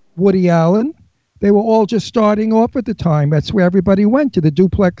 really? Woody Allen. They were all just starting off at the time. That's where everybody went, to the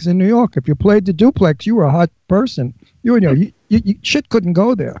Duplex in New York. If you played the Duplex, you were a hot person. You shit couldn't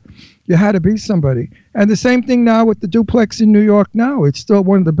go there. You had to be somebody. And the same thing now with the Duplex in New York now. It's still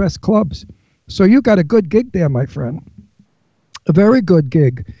one of the best clubs. So you got a good gig there, my friend. A very good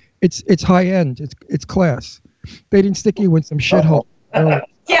gig. It's high end. It's class. They didn't stick you in some shithole. Yeah.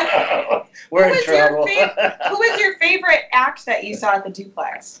 We're in trouble. Who was your favorite act that you saw at the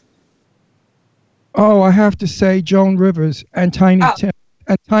Duplex? Oh, I have to say Joan Rivers and Tiny Tim.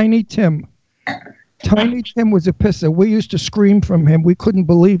 And Tiny Tim. Tiny Tim was a pisser. We used to scream from him. We couldn't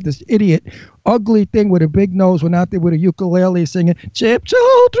believe this idiot, ugly thing with a big nose went out there with a ukulele singing, "Chip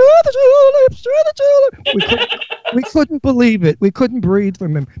through the tulips, through the tulips." We couldn't believe it. We couldn't breathe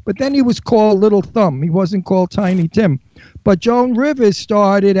from him. But then he was called Little Thumb. He wasn't called Tiny Tim. But Joan Rivers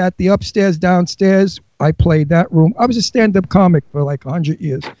started at the upstairs, downstairs. I played that room. I was a stand-up comic for like 100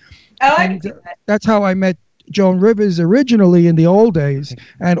 years. Oh, I can see that. That's how I met Joan Rivers originally in the old days.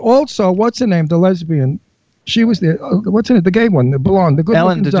 And also, what's her name? The lesbian. She was there. What's her name? The gay one, the blonde, the good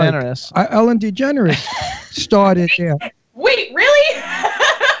Ellen DeGeneres. Ellen DeGeneres started there. Wait, really?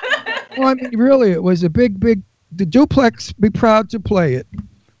 Well, I mean, really, it was a big. The Duplex, be proud to play it.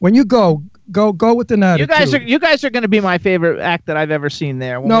 When you go with an attitude. You guys are going to be my favorite act that I've ever seen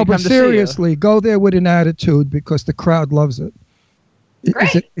there. No, but seriously, go there with an attitude because the crowd loves it.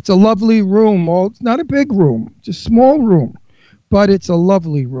 It's a lovely room. It's not a big room. It's a small room, but it's a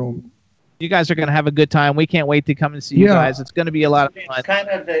lovely room. You guys are going to have a good time. We can't wait to come and see you guys. It's going to be a lot of fun.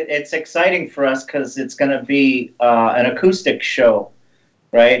 It's exciting for us because it's going to be an acoustic show,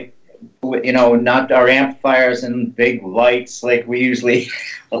 right? You know, not our amplifiers and big lights like we usually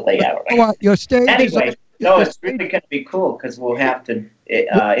lay out. Right? Well, your stage anyway, it's really going to be cool because we'll have to.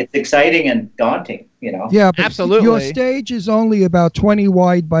 It's exciting and daunting, you know. Yeah, but absolutely. Your stage is only about 20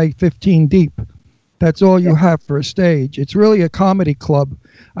 wide by 15 deep. That's all you have for a stage. It's really a comedy club.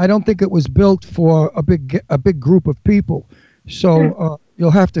 I don't think it was built for a big group of people. So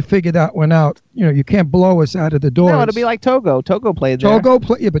you'll have to figure that one out. You know, you can't blow us out of the doors. No, it'll be like Togo. Togo played there.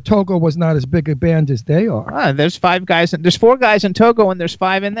 But Togo was not as big a band as they are. There's 5 guys. There's 4 guys in Togo, and there's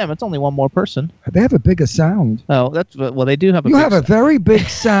 5 in them. It's only one more person. They have a bigger sound. Oh, they do have a. You have a very big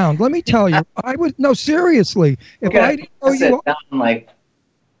sound. Let me tell you, seriously. If I didn't know you, like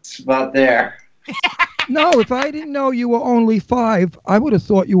it's about there. No, if I didn't know you were only 5, I would have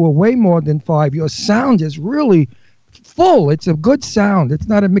thought you were way more than 5. Your sound is really full. It's a good sound. It's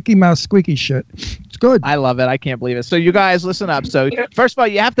not a Mickey Mouse squeaky shit. It's good. I love it. I can't believe it. So you guys, listen up. So first of all,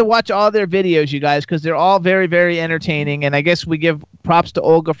 you have to watch all their videos, you guys, because they're all very, very entertaining. And I guess we give props to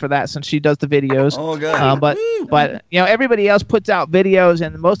Olga for that since she does the videos. Oh, God. But you know, everybody else puts out videos,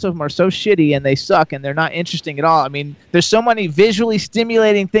 and most of them are so shitty and they suck and they're not interesting at all. I mean, there's so many visually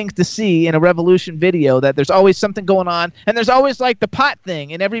stimulating things to see in a Revolution video that there's always something going on, and there's always like the pot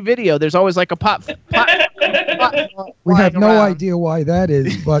thing in every video. There's always like a pot we have no idea why that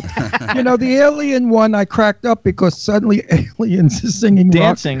is, but you know, the alien one I cracked up because suddenly aliens are singing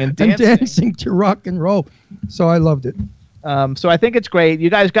dancing to rock and roll. So I loved it. So I think it's great.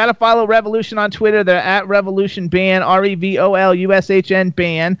 You guys got to follow Revolution on Twitter. They're at Revolution Band, REVOLUSHN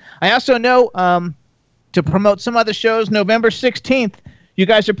Band. I also know to promote some other shows, November 16th, you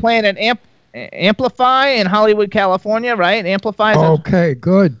guys are playing at Amplify in Hollywood, California, right? Amplify. Okay,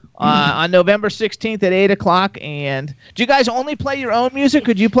 good. On November 16th at 8 o'clock. And do you guys only play your own music,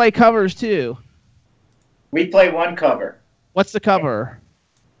 or do you play covers too? We play one cover. What's the cover?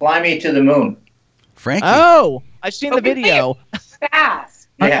 Fly Me to the Moon. Frankie. Oh, I've seen the video. Fast.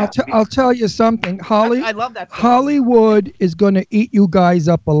 Yeah. I'll tell you something. I love that song. Hollywood is going to eat you guys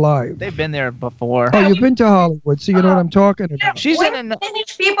up alive. They've been there before. Oh, you've been to Hollywood, so you know what I'm talking about. She's in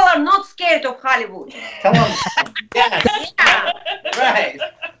Finnish people are not scared of Hollywood. Tell them. Yeah. Right.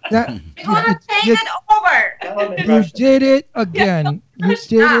 We're gonna take it over. You did it again. You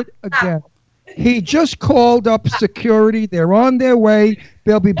did it again. He just called up security. They're on their way.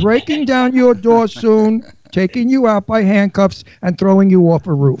 They'll be breaking down your door soon. taking you out by handcuffs and throwing you off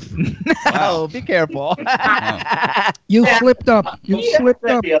a roof. Oh, be careful. You slipped up. You slipped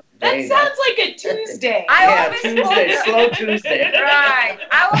up. That sounds like a Tuesday. Tuesday, slow Tuesday. Right.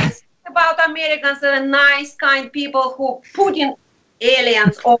 I always think about Americans that are nice, kind people who put in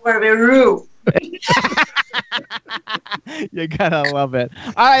aliens over the roof. You're gonna love it.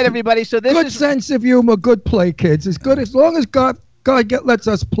 All right, everybody. So this Good is sense of humor, good play, kids. It's good as long as God lets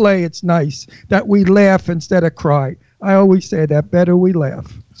us play. It's nice that we laugh instead of cry. I always say that better we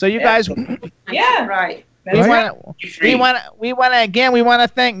laugh. so you guys. Yeah. Right. We want to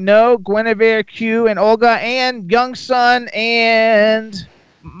thank No, Guinevere, Q, and Olga, and Young Son, and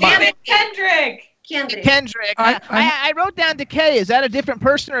David Kendrick. Kendrick. I wrote down DK. Is that a different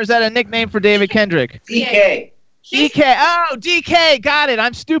person, or is that a nickname for David Kendrick? DK. DK. Oh, DK. Got it.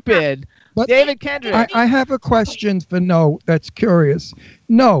 I'm stupid. But David Kendrick. I have a question for No that's curious.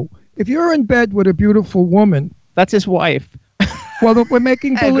 No, if you're in bed with a beautiful woman. That's his wife. Well, we're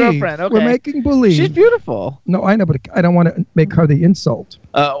making believe. Girlfriend, okay. We're making believe. She's beautiful. No, I know, but I don't want to make her the insult.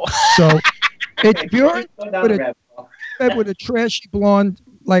 Oh. So if you're in bed with a trashy blonde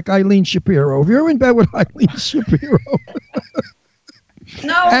like Eileen Shapiro, if you're in bed with Eileen Shapiro.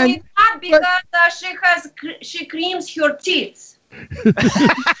 No, it's not because she creams her teeth.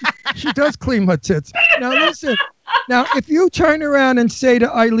 She does clean her tits. Now listen. Now, if you turn around and say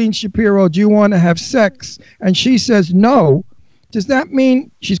to Eileen Shapiro, "Do you want to have sex?" and she says no, does that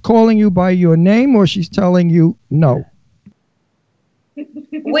mean she's calling you by your name or she's telling you no?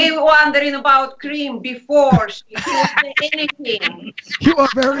 We were wondering about cream before she said anything. You are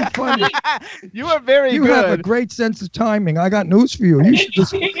very funny. You are very You good. have a great sense of timing. I got news for you.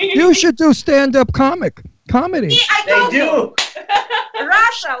 You should do stand-up comedy. They do.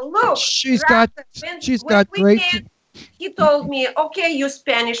 Russia, look. She's got great. He told me, okay, you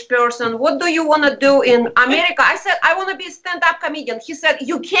Spanish person, what do you want to do in America? I said, I want to be a stand-up comedian. He said,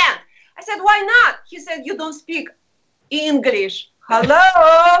 you can't. I said, why not? He said, you don't speak English. Hello?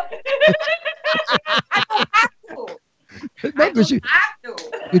 I don't have to.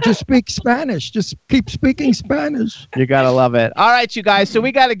 You just speak Spanish. Just keep speaking Spanish. You gotta love it. All right, you guys. So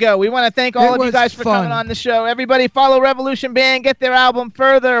we gotta go. We want to thank all of you guys for coming on the show. Everybody, follow Revolution Band. Get their album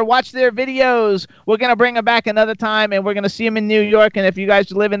Further. Watch their videos. We're gonna bring them back another time, and we're gonna see them in New York. And if you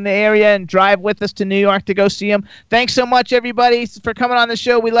guys live in the area and drive with us to New York to go see them, thanks so much, everybody, for coming on the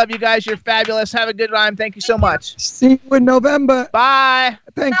show. We love you guys. You're fabulous. Have a good time. Thank you so much. See you in November. Bye.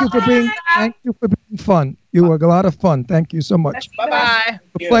 Thank you for being fun. You were a lot of fun. Thank you so much. Bye-bye.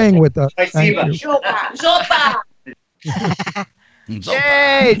 For playing with us. Thank you.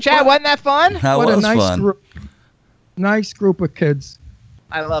 Yay, Chad, wasn't that fun? That what was a nice fun. group. Nice group of kids.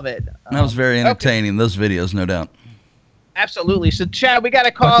 I love it. That was very entertaining. Those videos, no doubt. Absolutely. So, Chad, we got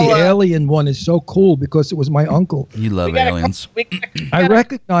to call... But the alien one is so cool because it was my uncle. You love aliens. I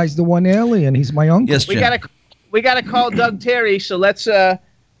recognize the one alien. He's my uncle. Yes, Jim. We got to call Doug Terry, so let's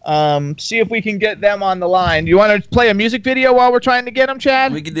see if we can get them on the line. You want to play a music video while we're trying to get them,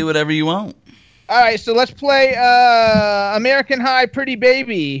 Chad? We can do whatever you want. All right, so let's play American High, Pretty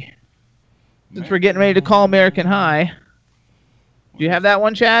Baby, since we're getting ready to call American High. Do you have that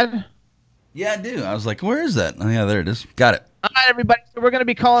one, Chad? Yeah, I do. I was like, where is that? Oh, yeah, there it is. Got it. All right, everybody. So we're going to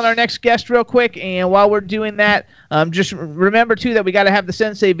be calling our next guest real quick, and while we're doing that, just remember, too, that we got to have the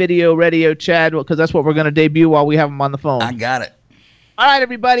Sensei video ready, Chad, because that's what we're going to debut while we have him on the phone. I got it. All right,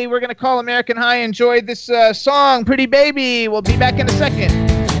 everybody. We're going to call American High. Enjoy this song, Pretty Baby. We'll be back in a second.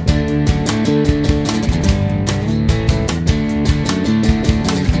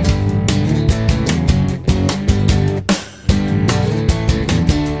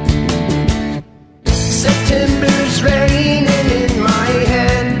 September's raining in my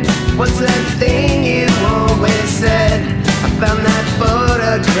head. What's that thing you always said? I found that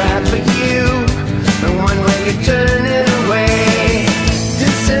photograph of you, the one where you turn it away.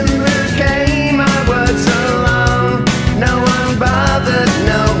 December came, I was alone. No one bothered.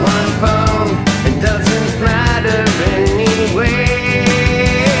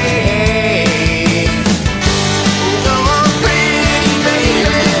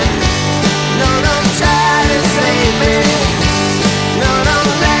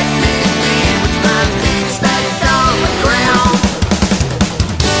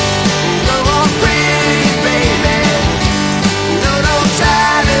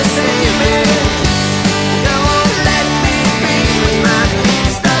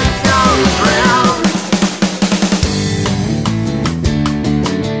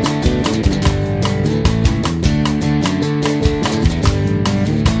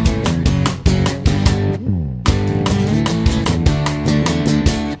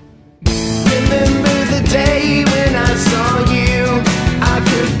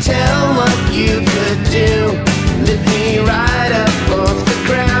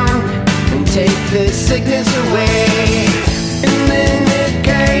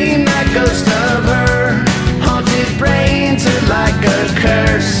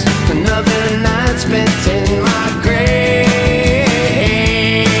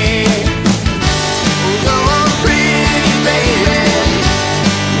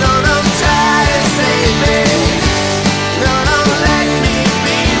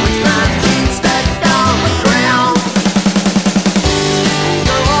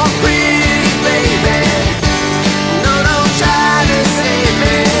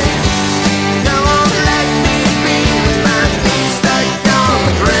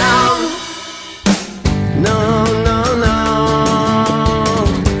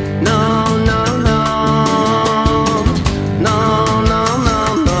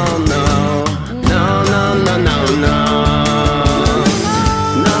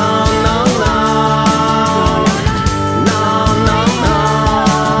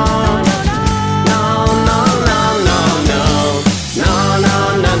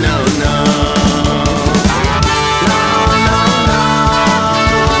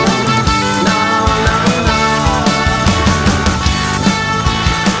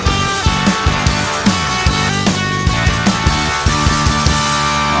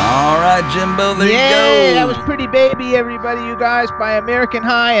 Jimbo. There Yay, you go. that was Pretty Baby, everybody, you guys, by American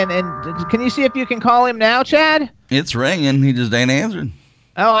High. And can you see if you can call him now, Chad? It's ringing. He just ain't answering.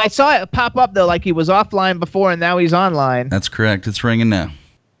 Oh, I saw it pop up, though, like he was offline before and now he's online. That's correct. It's ringing now.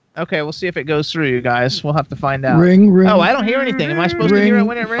 Okay, we'll see if it goes through, you guys. We'll have to find out. Ring. Oh, I don't hear anything. Am I supposed to hear it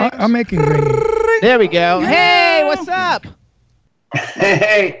when it rings? I'm making ringing. There we go. Hey, what's up?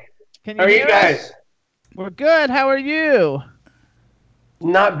 Hey, Can how are you hear guys? us? We're good. How are you?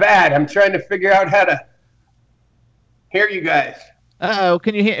 Not bad. I'm trying to figure out how to hear you guys. Uh-oh,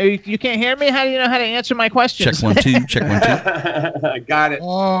 can you hear? You can't hear me? How do you know how to answer my questions? Check 1 2. Check 1 2. I got it.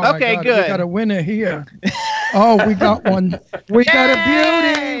 Oh, Okay, my God, good. We got a winner here. Oh, we got one. We got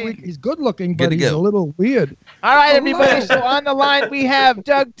a beauty. He's good looking, but Good to he's go. a little weird. All right, Hello. everybody. So on the line we have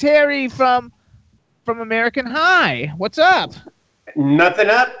Doug Terry from American High. What's up? Nothing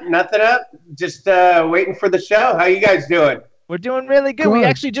up. Just waiting for the show. How you guys doing? We're doing really good. We Good.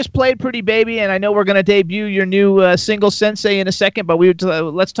 actually just played Pretty Baby, and I know we're going to debut your new single Sensei in a second, but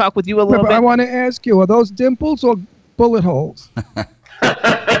let's talk with you a little But I bit. want to ask you, are those dimples or bullet holes?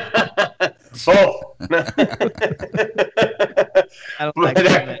 Both. I don't like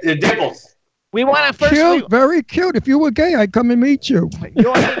that. The dimples. We want to first. Cute, very cute. If you were gay, I'd come and meet you.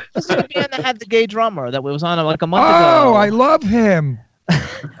 You're this is the band that had the gay drummer that was on like a month ago. Oh, I love him.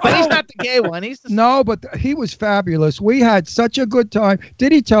 But he's not the gay one. He's the No, but he was fabulous. We had such a good time.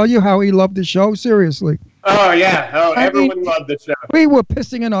 Did he tell you how he loved the show? Seriously. Oh yeah. Oh, I everyone mean- loved the show. We were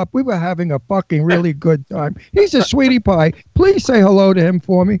pissing it up. We were having a fucking really good time. He's a sweetie pie. Please say hello to him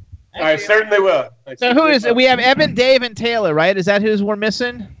for me. I certainly will. So who is it? We have Evan, Dave, and Taylor, right? Is that who's we're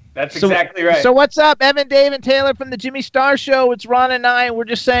missing? That's So- exactly right. So what's up, Evan, Dave, and Taylor from the Jimmy Star Show? It's Ron and I, and we're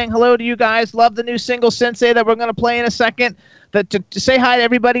just saying hello to you guys. Love the new single Sensei that we're going to play in a second. To say hi to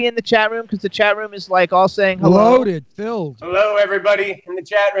everybody in the chat room, because the chat room is like all saying hello. Loaded, filled. Hello, everybody in the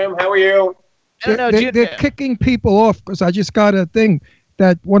chat room. How are you? I don't know. They're kicking people off because I just got a thing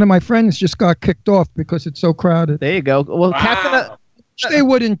that one of my friends just got kicked off because it's so crowded. There you go. Well, Wow. They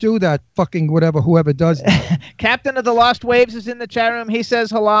wouldn't do that, fucking whoever does that. Captain of the Lost Waves is in the chat room. He says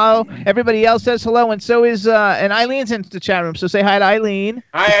hello. Everybody else says hello, and so is and Eileen's in the chat room. So say hi to Eileen.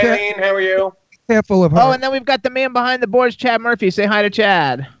 Hi, Eileen. How are you? Careful of her. Oh, and then we've got the man behind the boards, Chad Murphy. Say hi to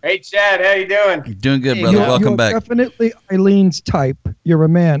Chad. Hey, Chad. How you doing? Doing good, Hey, brother. you're- Welcome You're back. definitely Eileen's type. You're a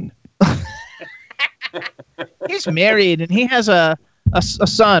man. He's married, and he has a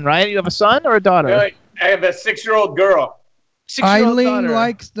son, right? You have a son or a daughter? I have a 6-year-old girl. 6-year-old Eileen daughter.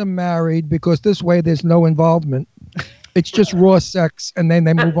 likes them married because this way there's no involvement. It's just raw sex, and then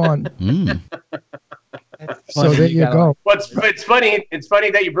they move on. Mm. So Funny, there you you gotta go. Well, it's funny. It's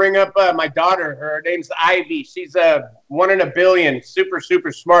funny that you bring up my daughter. Her name's Ivy. She's 1 in a billion. Super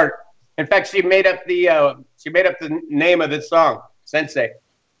smart. In fact, she made up the name of this song, Sensei.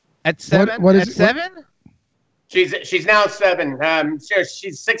 At 7? what At is- 7? She's now 7.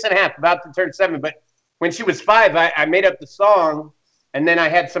 She's 6.5, about to turn 7. But when she was 5, I made up the song, and then I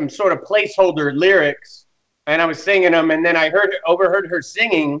had some sort of placeholder lyrics, and I was singing them, and then I overheard her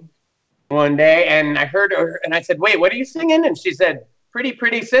singing one day, and I heard her, and I said, "Wait, what are you singing?" And she said,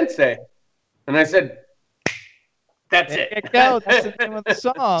 "Pretty Sensei," and I said, "That's There it." you go. That's the name of the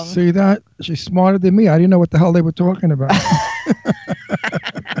song. See that? She's smarter than me. I didn't know what the hell they were talking about.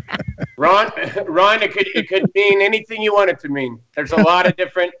 Ron, it could mean anything you want it to mean. There's a lot of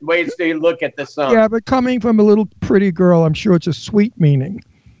different ways to look at this song. Yeah, but coming from a little pretty girl, I'm sure it's a sweet meaning.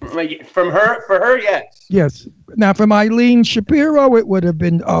 For her, yes. Yes. Now, from Eileen Shapiro, it would have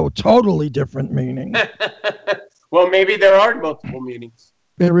been, totally different meaning. Well, maybe there are multiple meanings.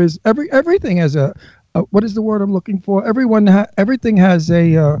 There is everything has a what is the word I'm looking for? Everything has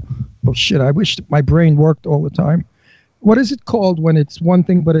a oh shit! I wish my brain worked all the time. What is it called when it's one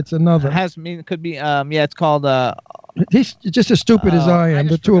thing but it's another? It could be it's called He's just as stupid as I am.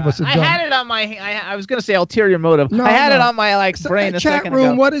 The two of us are I dumb. had it on my I was gonna say ulterior motive. No, I had it no. on my brain a Chat second room.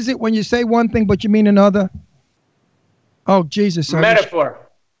 ago. What is it when you say one thing but you mean another? Oh Jesus! Metaphor.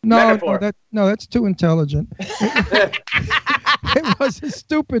 Metaphor. That's too intelligent. It was a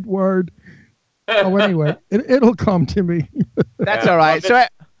stupid word. Oh, anyway, it'll come to me. That's all right.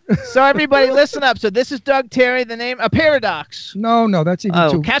 So everybody listen up. So this is Doug Terry, the name a paradox. No, that's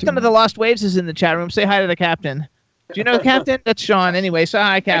even too. Captain of the Lost Waves is in the chat room. Say hi to the captain. Do you know the captain? That's Sean. Anyway, so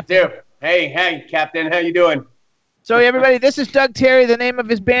hi, Captain. I do. Hey, Captain, how you doing? So everybody, this is Doug Terry. The name of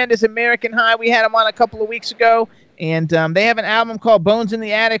his band is American High. We had him on a couple of weeks ago, and they have an album called Bones in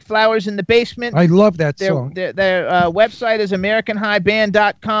the Attic, Flowers in the Basement. I love that song. Their website is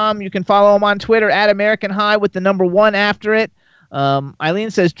AmericanHighBand.com. You can follow them on Twitter at American High with the number 1 after it. Eileen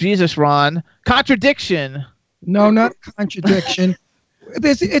says, Jesus, Ron. Contradiction. No, not contradiction.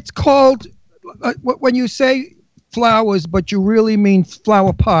 It's called when you say flowers, but you really mean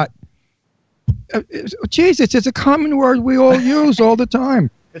flower pot. Jesus, it's a common word we all use all the time.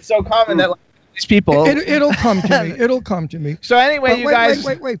 It's so common that these people. It'll come to me. It'll come to me. So anyway, you guys.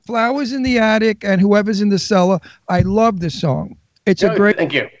 Wait. Flowers in the Attic and Whoever's in the Cellar. I love this song. It's a great.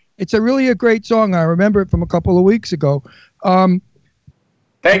 Thank you. It's really a great song. I remember it from a couple of weeks ago.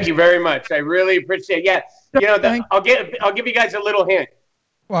 Thank you very much. I really appreciate it. Yeah, I'll give you guys a little hint.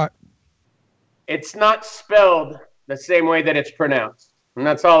 What? It's not spelled the same way that it's pronounced. And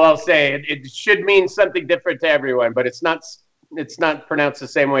that's all I'll say. It should mean something different to everyone, but it's not pronounced the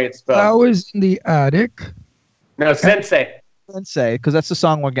same way it's spelled. Flowers in the Attic. No, Sensei. Sensei, because that's the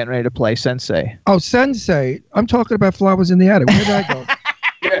song we're getting ready to play, Sensei. Oh, Sensei. I'm talking about Flowers in the Attic. Where did I go?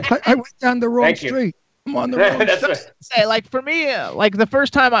 I went down the wrong street. I'm on the wrong street. Say, like for me, like the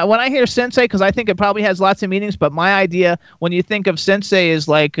first time when I hear Sensei, because I think it probably has lots of meanings, but my idea when you think of Sensei is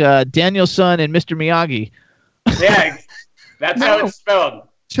like Daniel-san and Mr. Miyagi. Yeah, that's how it's spelled.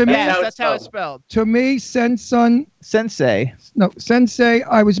 To me, that's how it's spelled. To me, Sensei. No, Sensei.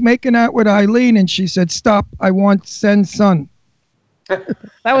 I was making out with Eileen, and she said, "Stop! I want Sen-sun."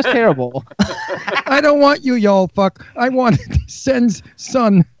 That was terrible. I don't want you, y'all fuck. I want Sen's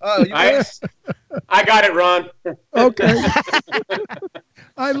son. Oh, I got it, Ron. Okay.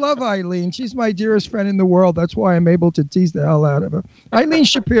 I love Eileen. She's my dearest friend in the world. That's why I'm able to tease the hell out of her. Eileen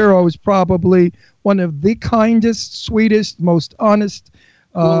Shapiro is probably one of the kindest, sweetest, most honest,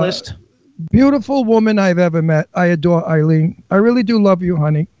 coolest, beautiful woman I've ever met. I adore Eileen. I really do love you,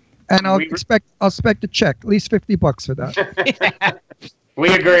 honey. And I'll expect a check, at least $50 for that.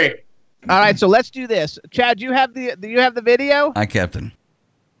 We agree. All right, so let's do this. Chad, do you have the video? I Captain.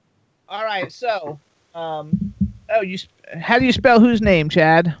 All right, so how do you spell whose name,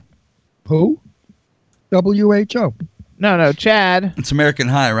 Chad? Who? WHO. No, Chad. It's American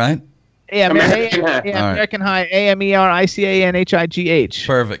High, right? Yeah, American High. AMERICANHIGH.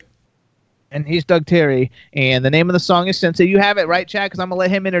 Perfect. And he's Doug Terry, and the name of the song is Sensei. You have it, right, Chad? Because I'm going to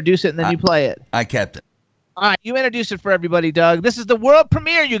let him introduce it, and then you play it. I kept it. All right, you introduce it for everybody, Doug. This is the world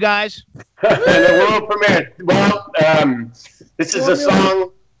premiere, you guys. The world premiere. Well, this is a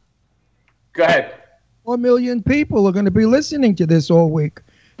song. Go ahead. 4 million people are going to be listening to this all week.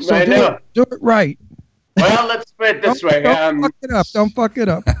 So I know. Do it right. Well, let's put it this way. Don't fuck it up. Don't fuck it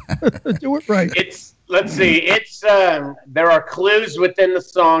up. Do it right. Let's see. It's there are clues within the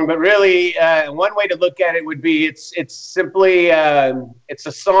song, but really, one way to look at it would be it's simply it's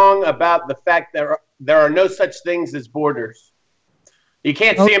a song about the fact that there are no such things as borders. You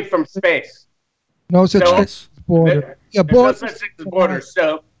can't see them from space. No such thing as border. There's no such thing as borders.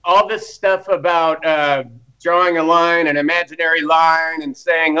 So all this stuff about drawing a line, an imaginary line, and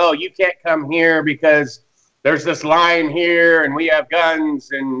saying, "Oh, you can't come here because there's this line here, and we have guns,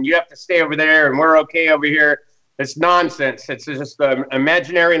 and you have to stay over there, and we're okay over here." It's nonsense. It's just an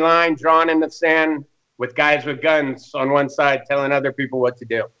imaginary line drawn in the sand with guys with guns on one side telling other people what to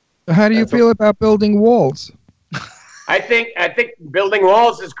do. How do you feel about building walls? I think building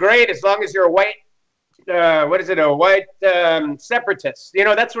walls is great as long as you're a white. A white separatist. You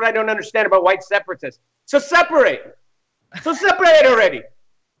know, that's what I don't understand about white separatists. So separate already.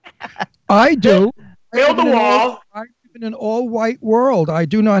 I do. Build a wall. I live in an all-white world. I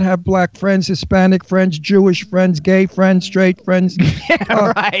do not have black friends, Hispanic friends, Jewish friends, gay friends, straight friends,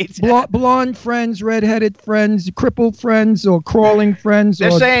 right? Blonde friends, redheaded friends, crippled friends, or crawling friends.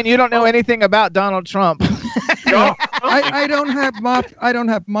 They're saying you don't know anything about Donald Trump. No, I don't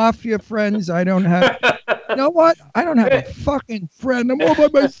have mafia friends. I don't have. You know what? I don't have a fucking friend. I'm all by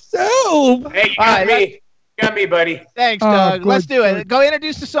myself. Hey, you got me, buddy. Thanks, Doug. Let's do it. Go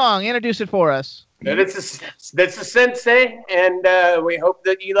introduce the song. Introduce it for us. This is Sensei, and we hope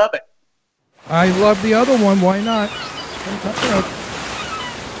that you love it. I love the other one. Why not?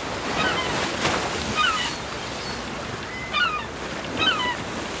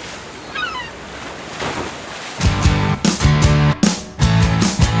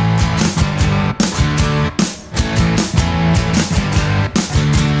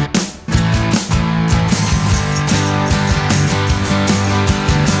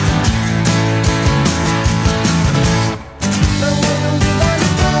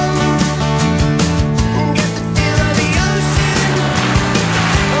 Get the feel of the ocean.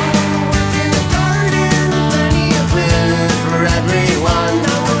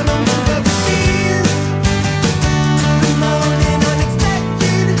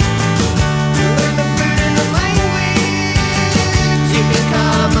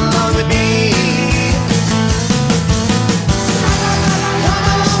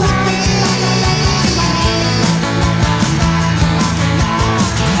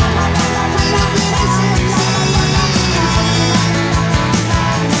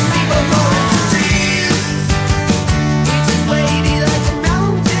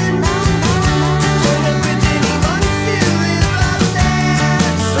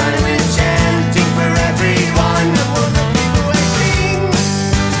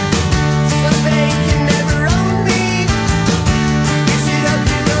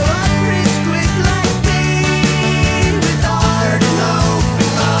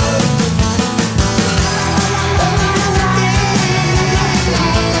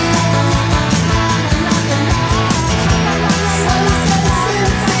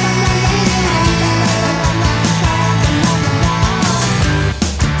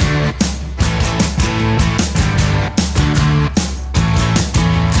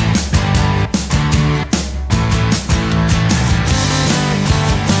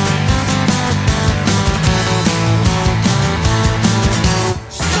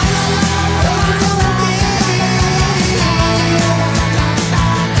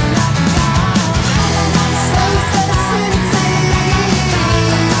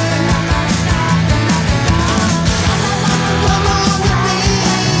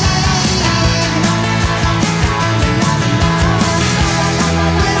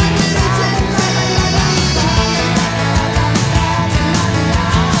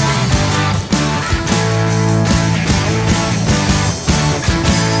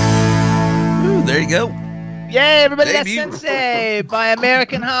 There you go. Yay, everybody, that's Debut. Sensei by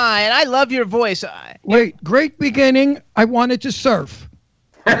American High. And I love your voice. Wait, great beginning. I wanted to surf.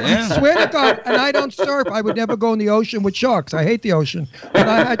 Yeah. I swear to God, and I don't surf. I would never go in the ocean with sharks. I hate the ocean. But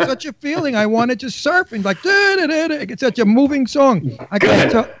I had such a feeling I wanted to surf and like, it's such a moving song. I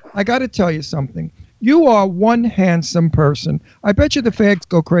got to tell you something. You are one handsome person. I bet you the fags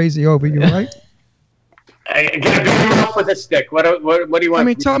go crazy over you, right? I gotta go off with a stick. What do you want? I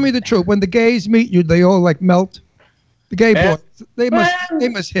mean, tell me the truth. When the gays meet you, they all like melt. The gay boys, they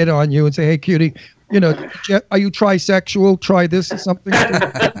must hit on you and say, "Hey, cutie, are you trisexual? Try this or something."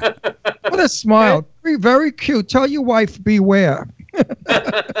 What a smile. Very, very cute. Tell your wife, beware.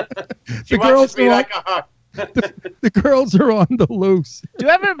 She wants to be like a hawk. The girls are on the loose.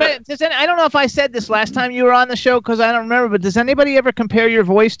 I don't know if I said this last time you were on the show because I don't remember, but does anybody ever compare your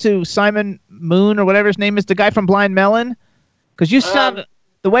voice to Simon Moon or whatever his name is, the guy from Blind Melon? Because you sound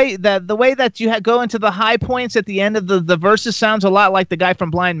the way that you go into the high points at the end of the verses sounds a lot like the guy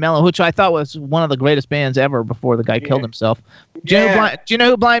from Blind Melon, which I thought was one of the greatest bands ever before the guy killed himself. Do you know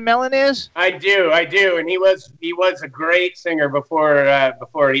who Blind Melon is? I do, and he was a great singer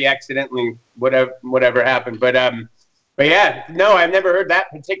before he accidentally whatever happened. But yeah, no, I've never heard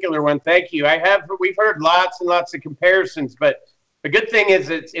that particular one. Thank you. We've heard lots and lots of comparisons, but the good thing is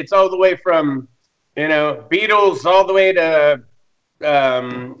it's all the way from Beatles all the way to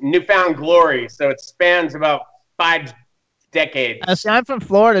Newfound Glory, so it spans about 5 decades. I'm from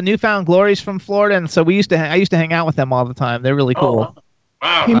Florida. Newfound Glory's from Florida, and so I used to hang out with them all the time. They're really cool.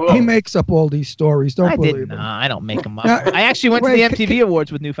 Wow, he makes up all these stories. Don't believe him. No, I don't make them up. I actually went to the MTV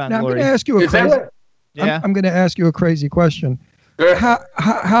Awards with Newfound Glory. I'm going to ask you I'm going to ask you a crazy question. Sure.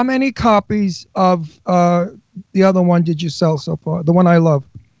 How many copies of the other one did you sell so far? The one I love.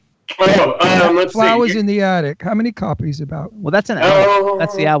 Let's Flowers see. in the Attic. How many copies about? Well, that's an album.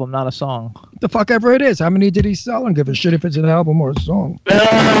 That's the album, not a song. The fuck ever it is. How many did he sell? And give a shit if it's an album or a song.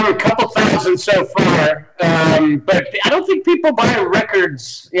 A couple thousand so far. But I don't think people buy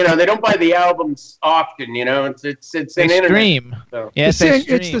records. They don't buy the albums often. It's an internet. Stream. So. Yeah,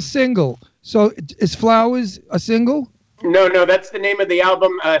 it's the single. So is Flowers a single? No, that's the name of the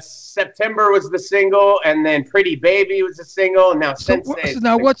album. September was the single, and then Pretty Baby was the single, and now Sensei.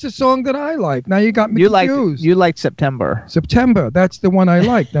 Now what's the song that I like? Now you got me confused. You liked September. September, that's the one I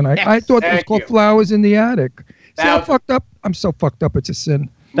liked. And I thought it was called Flowers in the Attic. See how fucked up? I'm so fucked up, it's a sin.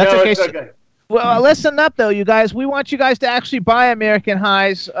 That's okay. It's okay. Well, listen up, though, you guys. We want you guys to actually buy American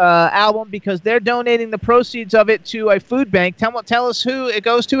High's album because they're donating the proceeds of it to a food bank. Tell us who it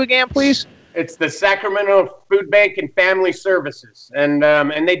goes to again, please. It's the Sacramento Food Bank and Family Services, and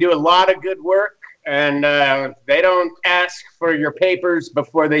they do a lot of good work, and they don't ask for your papers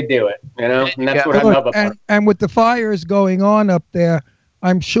before they do it, and that's what I love about it. And with the fires going on up there,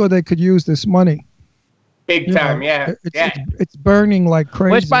 I'm sure they could use this money. Big time, yeah. It's burning like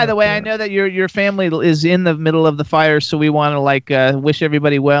crazy. Which, by the way, I know that your family is in the middle of the fire, so we want to wish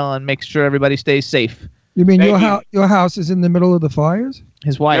everybody well and make sure everybody stays safe. You mean your house is in the middle of the fires?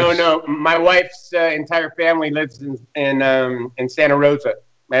 His wife. No. My wife's entire family lives in Santa Rosa,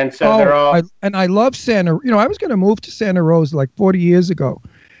 and so they're all. I love Santa. I was going to move to Santa Rosa like 40 years ago,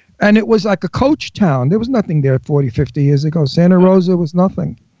 and it was like a coach town. There was nothing there 40, 50 years ago. Santa Rosa was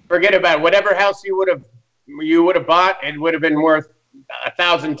nothing. Forget about it. Whatever house you would have bought, it would have been worth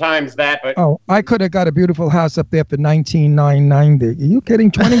 1,000 times that. But I could have got a beautiful house up there for $19,990. Are you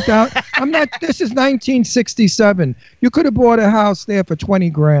kidding? 20,000? I'm not. This is 1967. You could have bought a house there for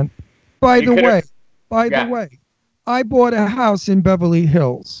 $20,000. By the way, I bought a house in Beverly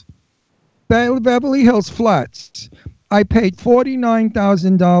Hills. Beverly Hills Flats. I paid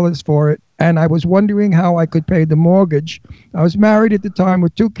 $49,000 for it, and I was wondering how I could pay the mortgage. I was married at the time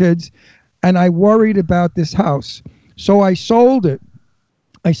with 2 kids, and I worried about this house. So I sold it.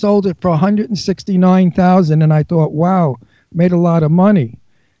 I sold it for $169,000, and I thought, wow, made a lot of money.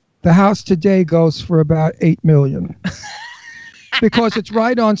 The house today goes for about $8 million because it's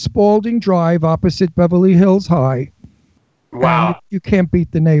right on Spalding Drive, opposite Beverly Hills High. Wow! You can't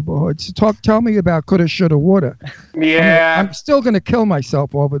beat the neighborhood. So tell me about coulda, shoulda, woulda. Yeah. I'm still gonna kill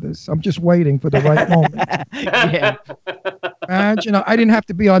myself over this. I'm just waiting for the right moment. Yeah. Imagine I didn't have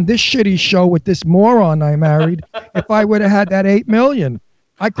to be on this shitty show with this moron I married. If I would have had that $8 million,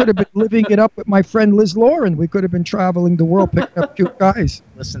 I could have been living it up with my friend Liz Lauren. We could have been traveling the world picking up cute guys.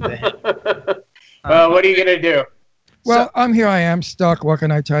 Listen to him. Well, what are you gonna do? Well, I'm here. I am stuck. What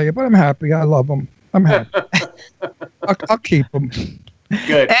can I tell you? But I'm happy. I love them. I'm happy. I'll keep them.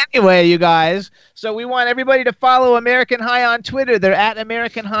 Good. Anyway, you guys, so we want everybody to follow American High on Twitter. They're at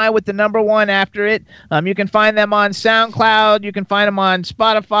American High with the number 1 after it. You can find them on SoundCloud. You can find them on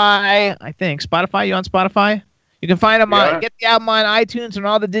Spotify. I think Spotify. You on Spotify? You can find them on, get the album on iTunes and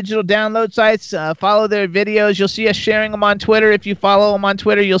all the digital download sites. Follow their videos. You'll see us sharing them on Twitter. If you follow them on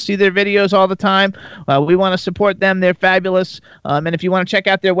Twitter, you'll see their videos all the time. We want to support them. They're fabulous. And if you want to check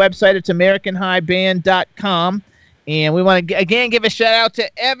out their website, it's AmericanHighBand.com. And we want to, again, give a shout-out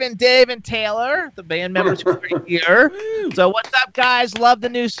to Evan, Dave, and Taylor, the band members who are here. So what's up, guys? Love the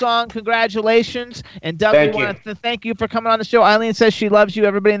new song. Congratulations. And Doug, we want to thank you for coming on the show. Eileen says she loves you.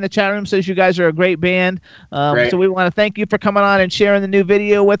 Everybody in the chat room says you guys are a great band. So we want to thank you for coming on and sharing the new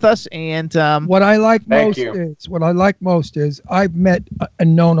video with us. And what I like most is I've met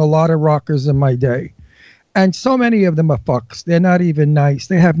and known a lot of rockers in my day. And so many of them are fucks. They're not even nice.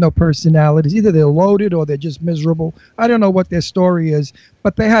 They have no personalities. Either they're loaded or they're just miserable. I don't know what their story is,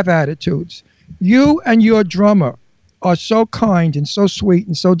 but they have attitudes. You and your drummer are so kind and so sweet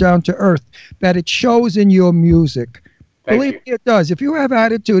and so down to earth that it shows in your music. Believe me, it does. If you have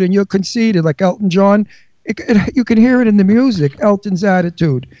attitude and you're conceited like Elton John, you can hear it in the music, Elton's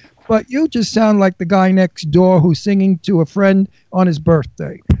attitude. But you just sound like the guy next door who's singing to a friend on his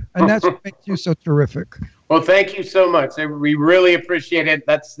birthday. And that's what makes you so terrific. Well, thank you so much. We really appreciate it.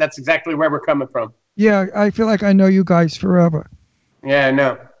 That's exactly where we're coming from. Yeah, I feel like I know you guys forever. Yeah,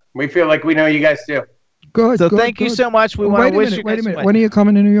 no. We feel like we know you guys too. Good. So thank you so much. We want to wish you. Wait a minute. When are you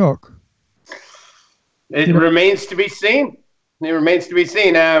coming to New York? It remains to be seen. It remains to be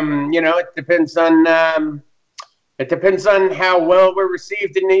seen. It depends on how well we're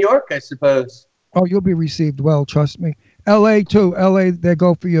received in New York, I suppose. Oh, you'll be received well, trust me. L.A. too. L.A. They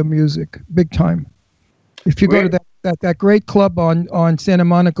go for your music, big time. If you go to that great club on Santa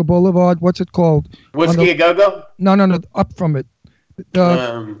Monica Boulevard, what's it called? Whiskey A Go-Go? No, up from it.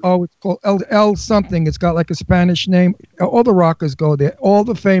 It's called L something. It's got like a Spanish name. All the rockers go there. All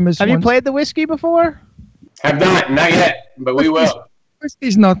the famous Have ones. you played the Whiskey before? Have not yet, but we will.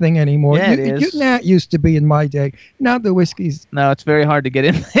 Whiskey's nothing anymore. Yeah, it is. That used to be in my day. Now the whiskey's... No, it's very hard to get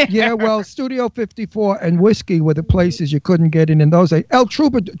in there. Yeah, well, Studio 54 and Whiskey were the places you couldn't get in those days. El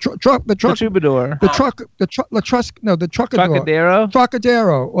Troubadour. The Troubadour. The Trocadero.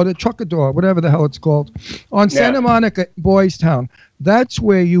 Trocadero, or the Trocador, whatever the hell it's called. On Santa Monica, Boys Town. That's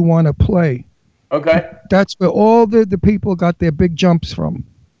where you want to play. Okay. That's where all the people got their big jumps from.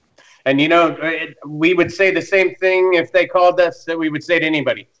 And, we would say the same thing if they called us that we would say to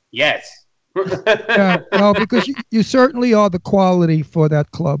anybody. Yes. No, because you certainly are the quality for that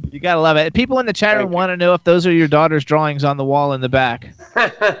club. You got to love it. People in the chat room want to know if those are your daughter's drawings on the wall in the back.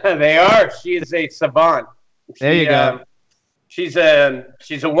 They are. She is a savant. There you go. She's a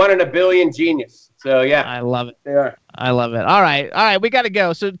 1 in a billion genius. So, yeah. I love it. They are. I love it. All right. We got to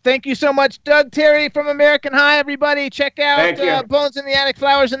go. So thank you so much, Doug Terry from American High, everybody. Check out Bones in the Attic,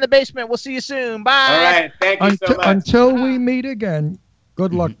 Flowers in the Basement. We'll see you soon. Bye. All right. Thank you so much. Until we meet again,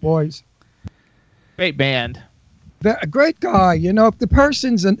 good luck, boys. Great band. A great guy. If the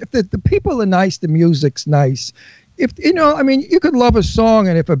person's and if the people are nice, the music's nice. If you could love a song,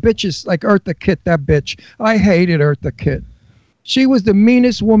 and if a bitch is like Eartha Kitt, that bitch. I hated Eartha Kitt. She was the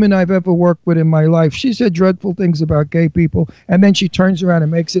meanest woman I've ever worked with in my life. She said dreadful things about gay people, and then she turns around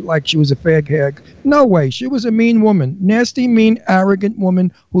and makes it like she was a fag hag. No way. She was a mean woman. Nasty, mean, arrogant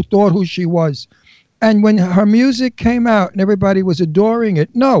woman who thought who she was. And when her music came out and everybody was adoring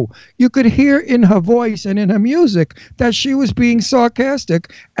it, you could hear in her voice and in her music that she was being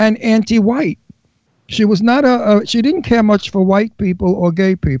sarcastic and anti-white. She was not she didn't care much for white people or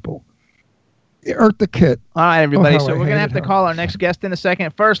gay people. Eartha Kitt. All right, everybody. So we're going to have to call our next guest in a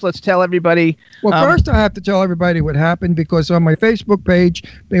second. First, let's tell everybody. Well, first I have to tell everybody what happened because on my Facebook page,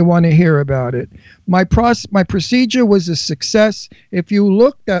 they want to hear about it. My procedure was a success. If you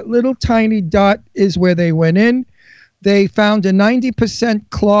look, that little tiny dot is where they went in. They found a 90%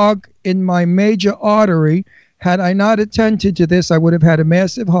 clog in my major artery. Had I not attended to this, I would have had a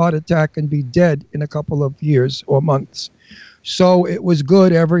massive heart attack and be dead in a couple of years or months. So it was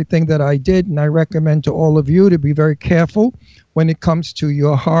good, everything that I did, and I recommend to all of you to be very careful when it comes to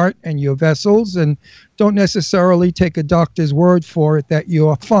your heart and your vessels, and don't necessarily take a doctor's word for it that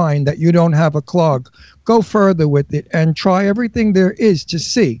you're fine, that you don't have a clog. Go further with it and try everything there is to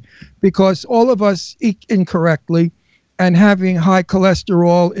see, because all of us eat incorrectly, and having high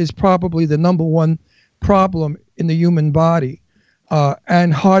cholesterol is probably the number one problem in the human body.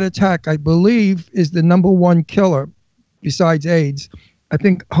 And heart attack, I believe, is the number one killer besides AIDS I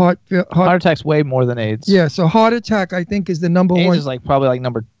think heart attack's way more than AIDS. Yeah, so heart attack I think is the number AIDS one. is probably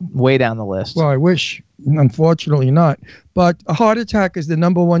number way down the list. Well, I wish, unfortunately not. But a heart attack is the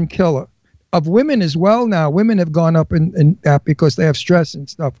number one killer of women as well now. Women have gone up in that because they have stress and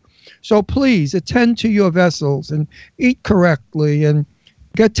stuff. So please attend to your vessels and eat correctly and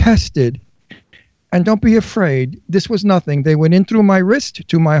get tested. And don't be afraid. This was nothing. They went in through my wrist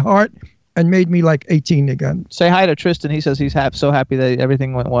to my heart and made me like 18 again. Say hi to Tristan. He says he's so happy that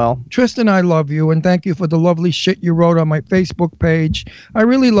everything went well. Tristan, I love you, and thank you for the lovely shit you wrote on my Facebook page. I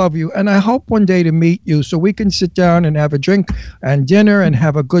really love you, and I hope one day to meet you so we can sit down and have a drink and dinner and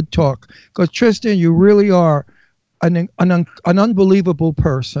have a good talk. Because Tristan, you really are an unbelievable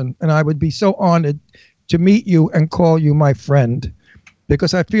person, and I would be so honored to meet you and call you my friend,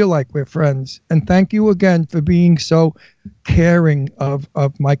 because I feel like we're friends. And thank you again for being so caring of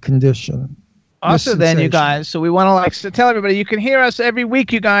my condition. Also then, you guys, so we want to tell everybody, you can hear us every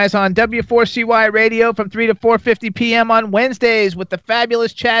week, you guys, on W4CY Radio from 3 to 4:50 p.m. on Wednesdays with the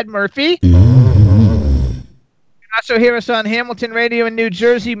fabulous Chad Murphy. You can also hear us on Hamilton Radio in New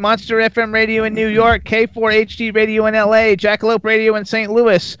Jersey, Monster FM Radio in New York, K4HD Radio in LA, Jackalope Radio in St.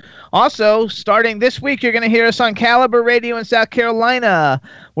 Louis. Also, starting this week, you're going to hear us on Caliber Radio in South Carolina.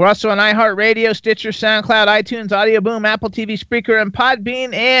 We're also on iHeartRadio, Stitcher, SoundCloud, iTunes, Audio Boom, Apple TV, Spreaker, and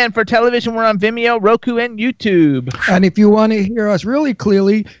Podbean. And for television, we're on Vimeo, Roku, and YouTube. And if you want to hear us really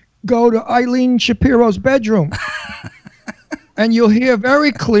clearly, go to Eileen Shapiro's bedroom. And you'll hear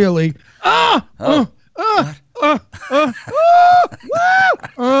very clearly,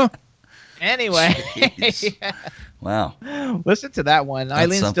 Anyway. Wow. Listen to that one. That's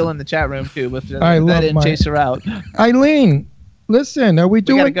Eileen's something. still in the chat room, too. But I that love didn't chase her out. Eileen, listen, are we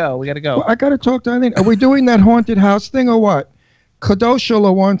doing... We gotta go. Well, I got to talk to Eileen. Are we doing that haunted house thing or what?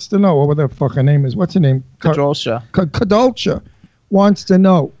 Kadoshula wants to know, or what the fuck her name is. What's her name? Kadolsha. Kadolsha wants to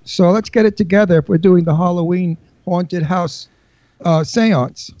know. So let's get it together if we're doing the Halloween haunted house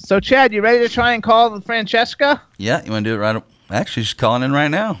seance. So, Chad, you ready to try and call Francesca? Yeah, you want to do it right? Actually, she's calling in right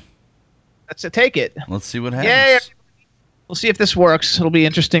now. Let's take it. Let's see what happens. Yeah. We'll see if this works. It'll be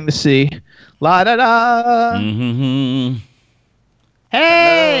interesting to see. La da da. Mm-hmm.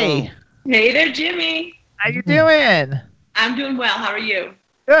 Hey. Hey there, Jimmy. How you doing? I'm doing well. How are you?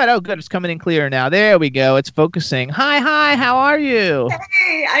 Good. Oh, good. It's coming in clear now. There we go. It's focusing. Hi. How are you?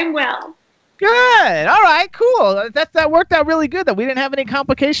 Hey, I'm well. Good. All right. Cool. That worked out really good. That we didn't have any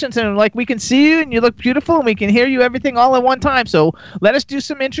complications, and we can see you, and you look beautiful, and we can hear you everything all at one time. So let us do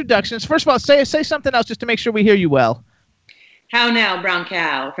some introductions. First of all, say something else just to make sure we hear you well. How now, brown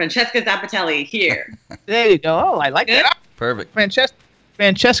cow? Francesca Zappitelli here. There you go. Oh, I like that. Perfect.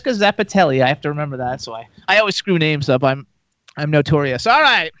 Francesca Zappitelli. I have to remember that. So I always screw names up. I'm notorious. All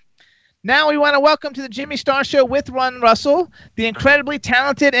right. Now we want to welcome to the Jimmy Star Show with Ron Russell, the incredibly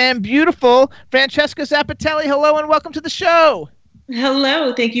talented and beautiful Francesca Zappitelli. Hello and welcome to the show.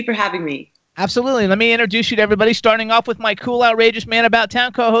 Hello. Thank you for having me. Absolutely. Let me introduce you to everybody, starting off with my cool, outrageous man about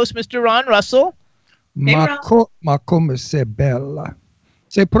town co-host, Mr. Ron Russell. Hey, ma come sei bella.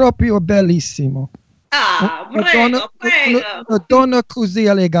 Sei proprio bellissimo. Ah, Una donna così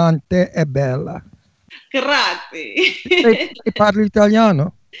elegante e bella. Grazie. E parli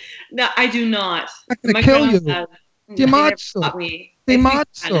italiano? No, I do not. I'm going to kill you. Ti mazzo.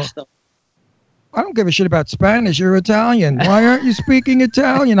 I don't give a shit about Spanish. You're Italian. Why aren't you speaking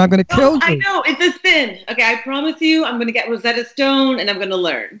Italian? I'm going to kill you. I know. It's a sin. Okay, I promise you I'm going to get Rosetta Stone and I'm going to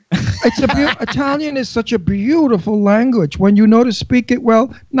learn. Italian is such a beautiful language. When you know to speak it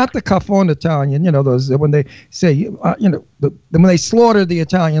well, not the Cafon Italian, those when they say, when they slaughter the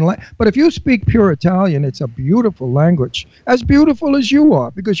Italian. But if you speak pure Italian, it's a beautiful language. As beautiful as you are,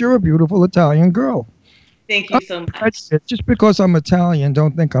 because you're a beautiful Italian girl. Thank you so much. Just because I'm Italian,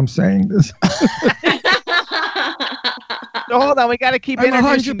 don't think I'm saying this. So hold on, we got to keep I'm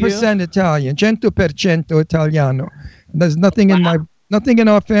introducing 100% Italian, 100% Italiano. There's nothing in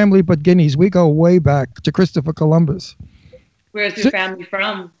our family but Guineas. We go way back to Christopher Columbus. Where's your family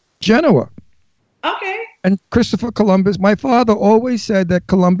from? Genoa. Okay. And Christopher Columbus, my father always said that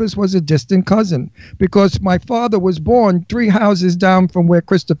Columbus was a distant cousin because my father was born 3 houses down from where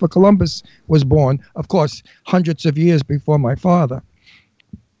Christopher Columbus was born, of course, hundreds of years before my father.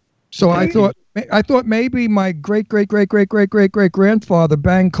 So I thought maybe my great-great-great-great-great-great-great-grandfather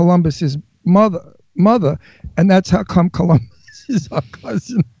banged Columbus's mother, and that's how come Columbus is our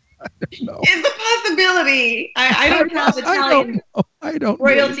cousin. I don't know. It's a possibility. I don't have Italian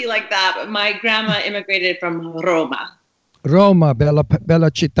royalty like that, but my grandma immigrated from Roma. Roma, bella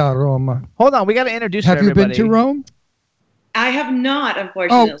città, Roma. Hold on, we got to introduce Have everybody. you been to Rome? I have not,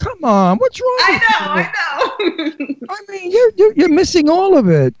 unfortunately. Oh, come on. What's wrong with you? I know. I mean, you're missing all of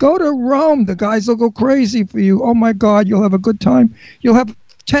it. Go to Rome. The guys will go crazy for you. Oh, my God. You'll have a good time. You'll have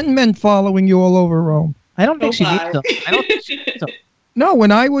 10 men following you all over Rome. I don't think she needs them. I don't think she needs them. No,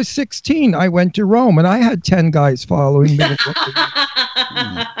 when I was 16, I went to Rome, and I had 10 guys following me.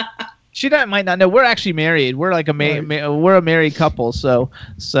 She might not know. We're actually married. We're like we're a married couple. So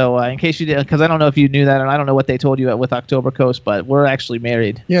in case you didn't, because I don't know if you knew that, and I don't know what they told you with October Coast, but we're actually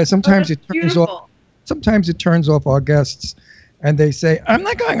married. Yeah, sometimes it turns off. Sometimes it turns off our guests, and they say, "I'm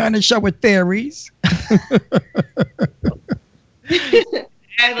not going on a show with fairies."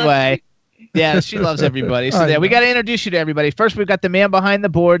 Anyway. Yeah, she loves everybody. So we got to introduce you to everybody. First, we've got the man behind the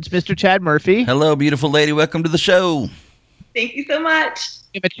boards, Mr. Chad Murphy. Hello, beautiful lady. Welcome to the show. Thank you so much.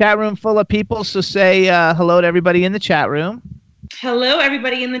 We have a chat room full of people, so say hello to everybody in the chat room. Hello,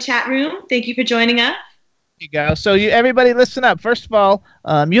 everybody in the chat room. Thank you for joining us. There you go. So everybody listen up. First of all,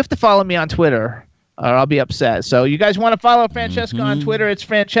 you have to follow me on Twitter, or I'll be upset. So you guys want to follow Francesca on Twitter? It's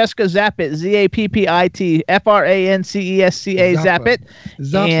Francesca Zappit, Zappit, Francesca Zappit.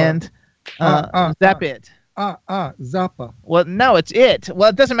 And Zappit. Zappa. Well, no, it's it. Well,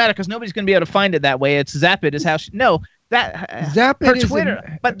 it doesn't matter because nobody's going to be able to find it that way. It's Zappit is how she... No, Zappit her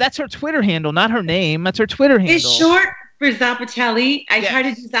Twitter. But that's her Twitter handle, not her name. That's her Twitter handle. It's short for Zappitelli. I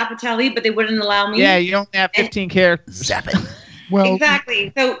tried to do Zappitelli, but they wouldn't allow me. Yeah, you only have 15 characters. Zappit. Well,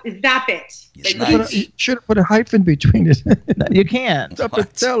 exactly. So Zappit. You should have put a hyphen between it. You can't.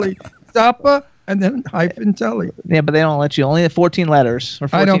 Zappitelli. Zappa. And then hyphen telly. Yeah, but they don't let you. Only 14 letters. Or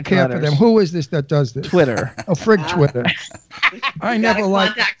 14 I don't care letters. for them. Who is this that does this? Twitter. Oh, frig Twitter. I never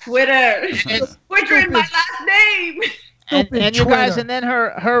liked Twitter. Twitter is my last name. And you guys, and then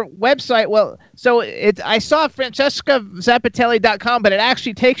her website. Well, so I saw FrancescaZappitelli.com, but it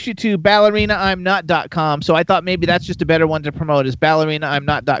actually takes you to ballerinaimnot.com. So I thought maybe that's just a better one to promote is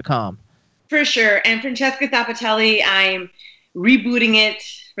ballerinaimnot.com. For sure. And Francesca Zappitelli, I'm rebooting it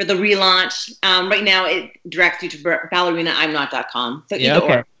for the relaunch. Right now, it directs you to ballerinaimnot.com. So either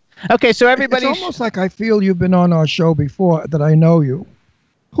or. Okay, so everybody... It's almost like I feel you've been on our show before, that I know you.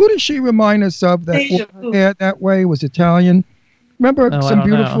 Who does she remind us of that wore hair that way, was Italian? Remember some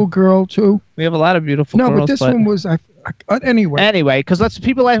beautiful girl, too? We have a lot of beautiful girls. No, but this one was... Anyway. Anyway, because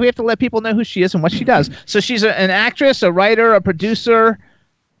we have to let people know who she is and what she does. So she's an actress, a writer, a producer...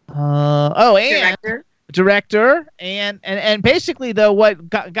 Director, and basically though what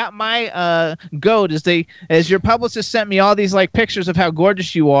got my goat is your publicist sent me all these like pictures of how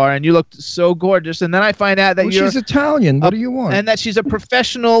gorgeous you are, and you looked so gorgeous, and then I find out that she's Italian. What do you want? And that she's a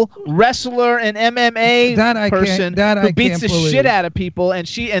professional wrestler and MMA person who beats the shit out of people, and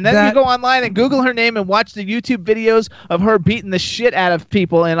then you go online and Google her name and watch the YouTube videos of her beating the shit out of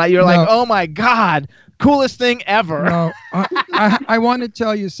people, and you're like, oh my God. Coolest thing ever. No, I want to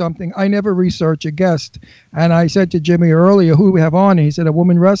tell you something. I never research a guest. And I said to Jimmy earlier, who do we have on? He said, a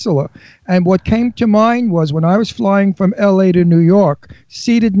woman wrestler. And what came to mind was when I was flying from L.A. to New York,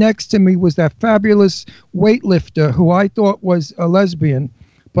 seated next to me was that fabulous weightlifter who I thought was a lesbian.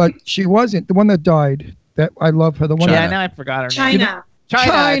 But she wasn't. The one that died. That I love her. The one. Yeah, now I forgot her name.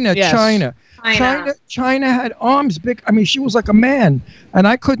 China had arms big. I mean, she was like a man. And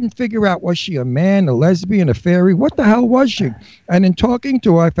I couldn't figure out, was she a man, a lesbian, a fairy? What the hell was she? And in talking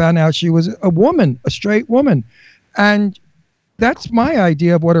to her, I found out she was a woman, a straight woman. And that's my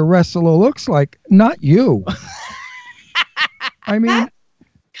idea of what a wrestler looks like, not you. I mean... That's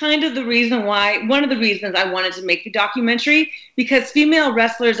kind of one of the reasons I wanted to make the documentary, because female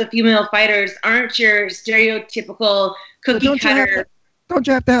wrestlers and female fighters aren't your stereotypical cookie cutter. Don't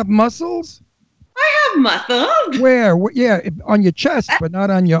you have to have muscles? I have muscles. Where? Yeah, on your chest, but not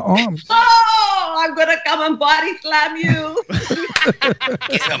on your arms. Oh, I'm going to come and body slam you.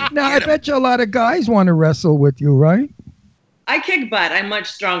 I bet you a lot of guys want to wrestle with you, right? I kick butt. I'm much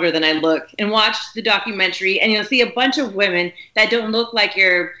stronger than I look. And watch the documentary, and you'll see a bunch of women that don't look like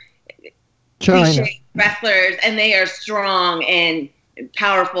your cliche wrestlers, and they are strong and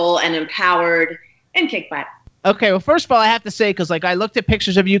powerful and empowered and kick butt. Okay, well, first of all, I have to say, because I looked at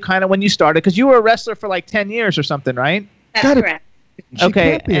pictures of you kind of when you started, because you were a wrestler for 10 years or something, right? That's correct.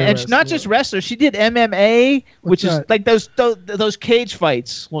 Okay, and she's not just wrestler. She did MMA, which is like those cage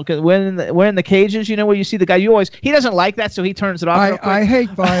fights. We're in the cages, where you see the guy. He doesn't like that, so he turns it off. I hate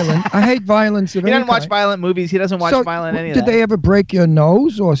violence. I hate violence. He doesn't watch violent movies. He doesn't watch violent any of that. Did they ever break your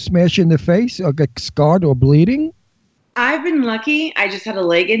nose or smash you in the face or get scarred or bleeding? I've been lucky. I just had a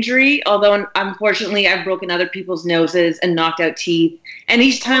leg injury, although unfortunately I've broken other people's noses and knocked out teeth. And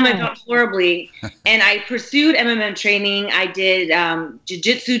each time I felt horribly. And I pursued MMA training. I did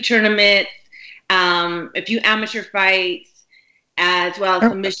jiu-jitsu tournaments, a few amateur fights. as well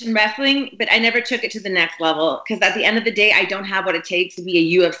as submission wrestling, but I never took it to the next level because at the end of the day, I don't have what it takes to be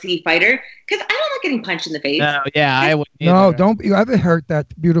a UFC fighter because I don't like getting punched in the face. No, yeah, I wouldn't. No, don't you ever hurt that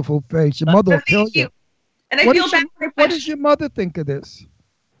beautiful face. Your mother will kill you. And I feel bad for what does your mother think of this?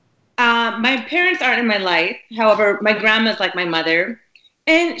 My parents aren't in my life. However, my grandma's like my mother,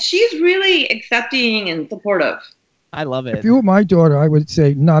 and she's really accepting and supportive. I love it. If you were my daughter, I would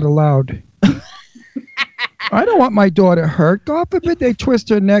say not allowed. I don't want my daughter hurt. God forbid they twist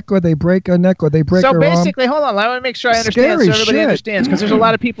her neck or they break her neck or they break her arm. So basically, hold on. I want to make sure I understand so everybody understands because there's a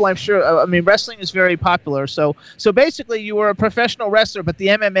lot of people I'm sure. I mean, wrestling is very popular. So basically, you were a professional wrestler, but the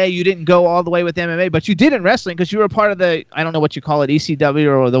MMA, you didn't go all the way with MMA, but you did in wrestling because you were part of the, I don't know what you call it,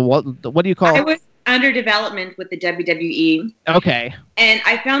 ECW or the what do you call it? I was under development with the WWE. Okay. And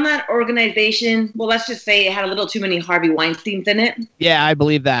I found that organization, well, let's just say it had a little too many Harvey Weinsteins in it. Yeah, I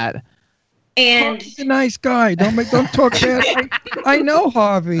believe that. And he's a nice guy. Don't talk bad. I know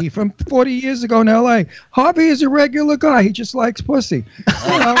Harvey from 40 years ago in L.A. Harvey is a regular guy. He just likes pussy.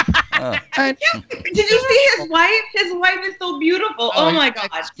 You know? And did you see his wife? His wife is so beautiful. Oh my God.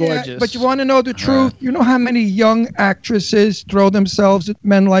 Gorgeous. Yeah, but you want to know the truth? You know how many young actresses throw themselves at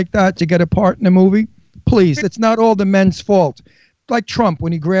men like that to get a part in a movie? Please, it's not all the men's fault. Like Trump,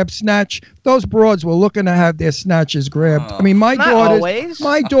 when he grabbed Snatch, those broads were looking to have their snatches grabbed. I mean, my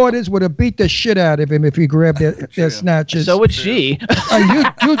daughters would have beat the shit out of him if he grabbed their snatches. So would she.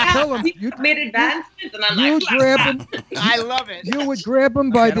 You'd kill him. You'd made advancements, and I'm like, grab him. I love it. You would grab him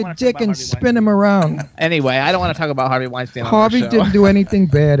by the dick and spin him around. Anyway, I don't want to talk about Harvey Weinstein. Harvey didn't do anything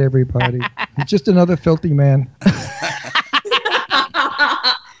bad, everybody. He's just another filthy man.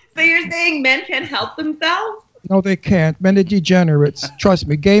 So you're saying men can't help themselves? No, they can't. Men are degenerates. Trust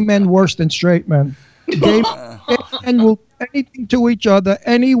me. Gay men worse than straight men. Gay men will do anything to each other,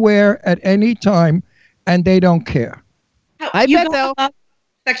 anywhere, at any time, and they don't care. I bet they'll.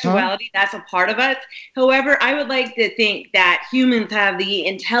 Sexuality, that's a part of us. However, I would like to think that humans have the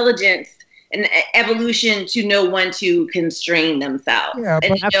intelligence and evolution to know when to constrain themselves. Yeah,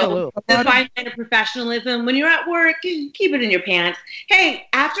 and absolutely. The fine line of professionalism. When you're at work, keep it in your pants. Hey,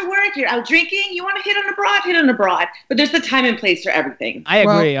 after work, you're out drinking. You want to hit on a broad. But there's a time and place for everything. I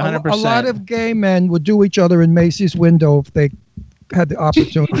agree, 100%. A lot of gay men would do each other in Macy's window if they had the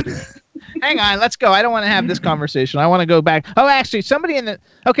opportunity. Hang on, let's go. I don't want to have this conversation. I want to go back. Oh, actually, somebody in the...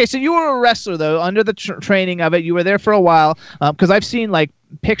 Okay, so you were a wrestler, though, under the training of it. You were there for a while, because I've seen, like,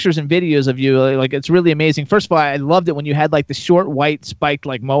 pictures and videos of you. Like, it's really amazing. First of all, I loved it when you had, like, the short, white, spiked,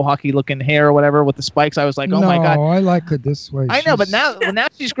 like, mohawky-looking hair or whatever with the spikes. I was like, oh, my God. No, I like her this way. I know, but now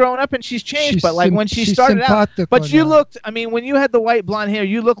she's grown up and she's changed. But, like, when she started out... But you looked... I mean, when you had the white blonde hair,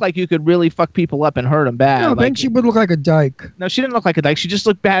 you looked like you could really fuck people up and hurt them bad. No, then she would look like a dyke. No, she didn't look like a dyke. She just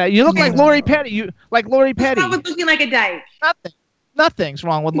looked bad. You look like Lori Petty. Lori Petty. What's wrong with looking like a dyke? Nothing's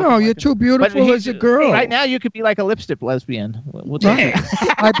wrong with looking No, like you're too beautiful as a girl. Right now, you could be like a lipstick lesbian.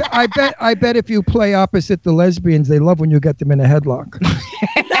 I bet if you play opposite the lesbians, they love when you get them in a headlock.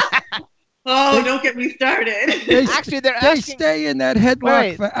 Oh, don't get me started. They stay in that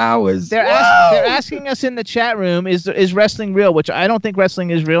headlock for hours. They're asking us in the chat room, is wrestling real? Which I don't think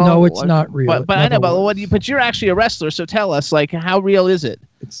wrestling is real. No, it's not real. But I know, but you're actually a wrestler, so tell us, like, how real is it?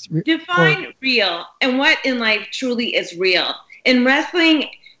 Define real and what in life truly is real. In wrestling,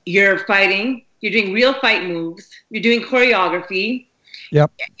 you're fighting, you're doing real fight moves, you're doing choreography,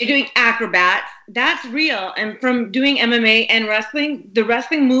 yep, you're doing acrobats. That's real. And from doing MMA and wrestling, the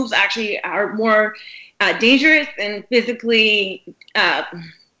wrestling moves actually are more dangerous and physically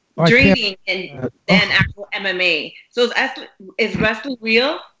draining than actual MMA. So is wrestling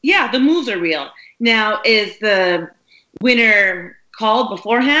real? Yeah, the moves are real. Now, is the winner called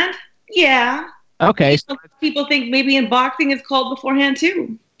beforehand? Yeah. Okay. People think maybe in boxing it's called beforehand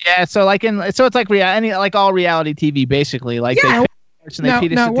too. Yeah, so it's like like all reality TV basically. Like yeah. They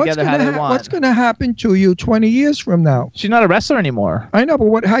piece it together how they want. What's going to happen to you 20 years from now? She's not a wrestler anymore. I know,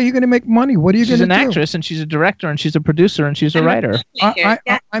 but how are you going to make money? What are you going to do? She's an actress, and she's a director, and she's a producer, and she's a writer.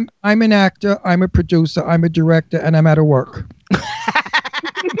 I'm an actor, I'm a producer, I'm a director, and I'm out of work.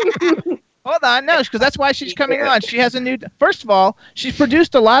 Hold on, no, because that's why she's coming on. She has a new... First of all, she's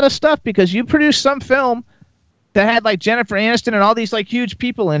produced a lot of stuff because you produced some film that had, like, Jennifer Aniston and all these, like, huge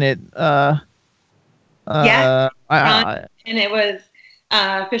people in it. And it was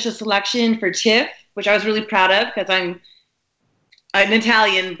official selection for TIFF, which I was really proud of because I'm an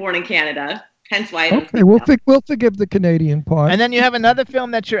Italian born in Canada. Hence why. Okay, we'll forgive the Canadian part. And then you have another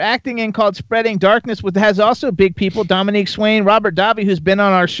film that you're acting in called Spreading Darkness, which has also big people: Dominique Swain, Robert Davi, who's been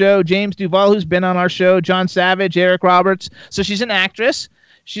on our show, James Duval, who's been on our show, John Savage, Eric Roberts. So she's an actress.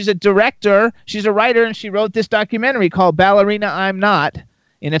 she's a director, she's a writer, and she wrote this documentary called Ballerina I'm Not,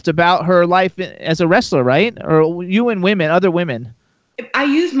 and it's about her life as a wrestler, right? Or you and women, other women. I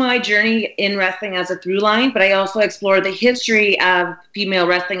use my journey in wrestling as a through line, but I also explore the history of female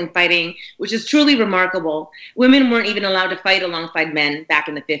wrestling and fighting, which is truly remarkable. Women weren't even allowed to fight alongside men back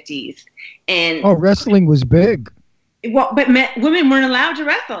in the 50s. And wrestling was big. But women weren't allowed to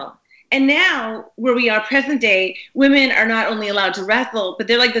wrestle. And now, where we are present day, women are not only allowed to wrestle, but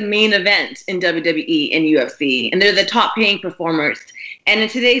they're like the main event in WWE and UFC. And they're the top paying performers. And in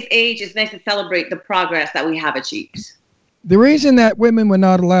today's age, it's nice to celebrate the progress that we have achieved. The reason that women were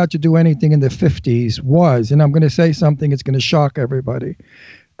not allowed to do anything in the 50s was, and I'm going to say something that's going to shock everybody,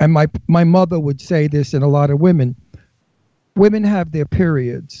 and my mother would say this, and a lot of women have their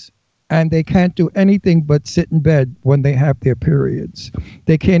periods, and they can't do anything but sit in bed when they have their periods.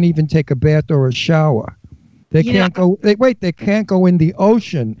 They can't even take a bath or a shower. They can't go in the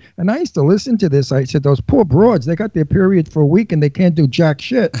ocean. And I used to listen to this. I said, those poor broads, they got their period for a week and they can't do jack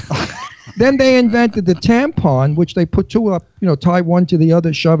shit. Then they invented the tampon, which they put two up, tie one to the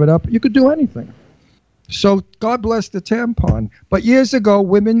other, shove it up. You could do anything. So God bless the tampon. But years ago,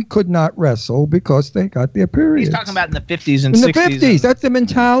 women could not wrestle because they got their periods. He's talking about in the 50s and 60s. In the 50s, that's the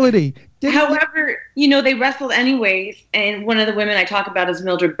mentality. However, they wrestled anyways. And one of the women I talk about is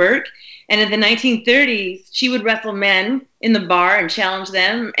Mildred Burke. And in the 1930s, she would wrestle men in the bar and challenge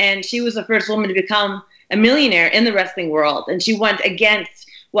them. And she was the first woman to become a millionaire in the wrestling world. And she went against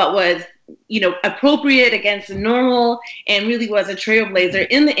what was, appropriate, against the normal, and really was a trailblazer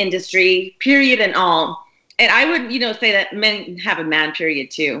in the industry, period and all. And I would, say that men have a man period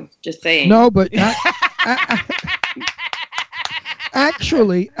too. Just saying. No, but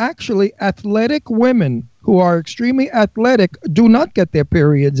actually, athletic women who are extremely athletic do not get their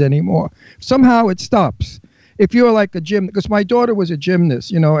periods anymore. Somehow it stops. If you're like a gym, because my daughter was a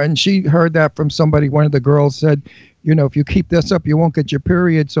gymnast, and she heard that from somebody. One of the girls said, if you keep this up, you won't get your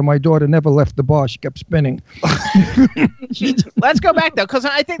period. So my daughter never left the bar. She kept spinning. Let's go back, though, because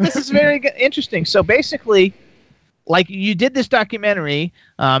I think this is very interesting. So basically, like, you did this documentary.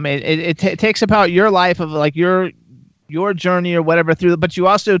 It takes about your life of, like, your journey or whatever through, but you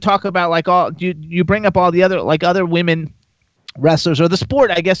also talk about, like, you bring up all the other women wrestlers, or the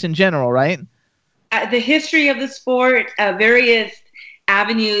sport, I guess, in general, right? The history of the sport, various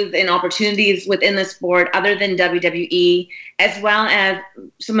avenues and opportunities within the sport other than WWE, as well as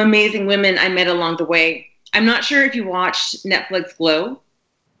some amazing women I met along the way. I'm not sure if you watched Netflix Glow.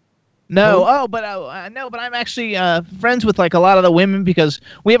 No, but I'm actually friends with like a lot of the women, because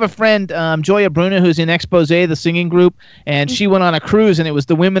we have a friend, Joya Bruno, who's in Expose, the singing group, and she went on a cruise, and it was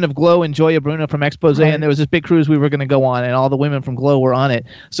the women of Glow and Joya Bruno from Expose, right. And there was this big cruise we were going to go on, and all the women from Glow were on it.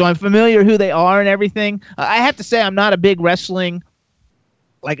 So I'm familiar who they are and everything. I have to say I'm not a big wrestling,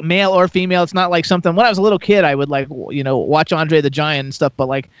 like, male or female. It's not like something, when I was a little kid, I would watch Andre the Giant and stuff, but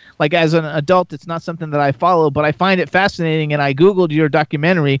like as an adult, it's not something that I follow, but I find it fascinating. And I Googled your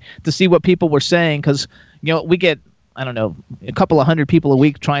documentary to see what people were saying. Cause we get, I don't know, a couple of hundred people a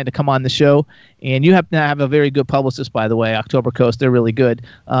week trying to come on the show. And you happen to have a very good publicist, by the way, October Coast. They're really good.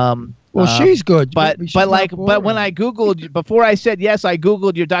 She's good. But when I Googled, before I said yes, I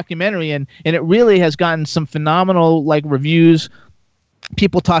Googled your documentary, and it really has gotten some phenomenal, like, reviews,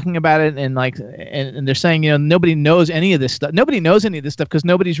 people talking about it, and they're saying, nobody knows any of this stuff. Nobody knows any of this stuff because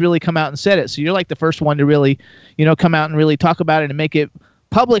nobody's really come out and said it. So you're like the first one to really, come out and really talk about it and make it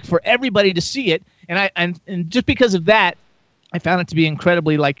public for everybody to see it. And just because of that, I found it to be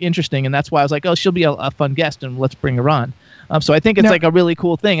incredibly, like, interesting. And that's why I was like, oh, she'll be a fun guest, and let's bring her on. So I think it's like a really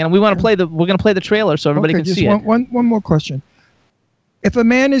cool thing. And we're going to play the trailer so everybody can see it. One more question. If a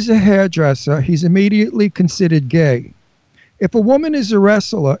man is a hairdresser, he's immediately considered gay. If a woman is a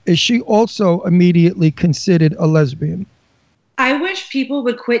wrestler, is she also immediately considered a lesbian? I wish people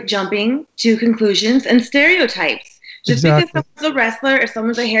would quit jumping to conclusions and stereotypes. Just because someone's a wrestler or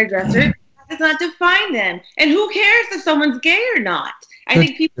someone's a hairdresser does not define them. And who cares if someone's gay or not? I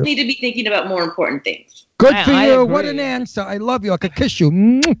think people need to be thinking about more important things. Good for you. What an answer. I love you. I could kiss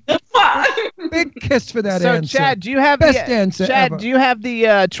you. Big kiss for that answer. So, Chad, do you have best answer ever. Do you have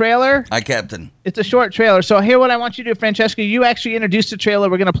the trailer? Hi, Captain. It's a short trailer. So here, what I want you to do, Francesca, you actually introduced the trailer.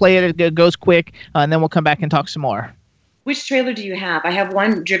 We're going to play it. It goes quick, and then we'll come back and talk some more. Which trailer do you have? I have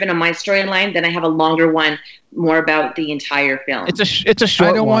one driven on my storyline. Then I have a longer one, more about the entire film. It's a short one.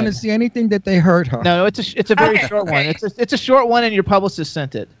 I don't want to see anything that they hurt her. No, it's a very short one. It's a short one, and your publicist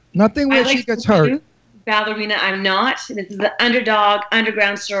sent it. Nothing where she gets hurt. Ballerina I'm Not. This is the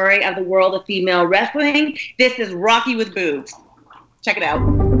underground story of the world of female wrestling. This is Rocky with boobs. Check it out.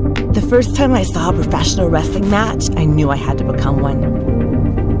 The first time I saw a professional wrestling match, I knew I had to become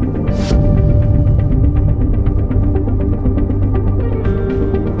one.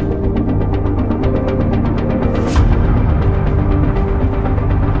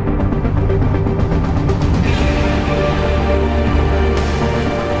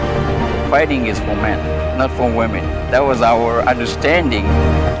 fighting is for men, not for women. That was our understanding.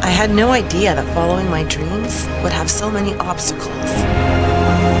 I had no idea that following my dreams would have so many obstacles.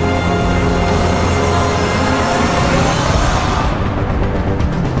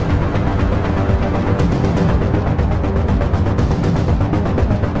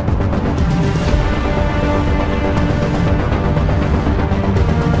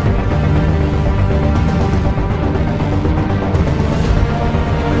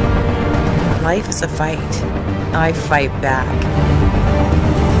 Life is a fight. I fight back.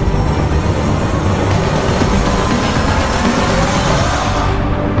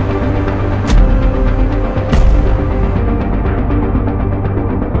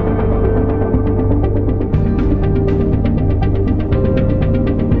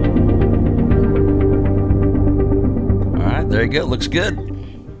 All right, there you go. Looks good.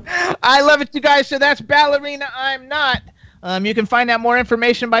 I love it, you guys. So that's Ballerina I'm Not. You can find out more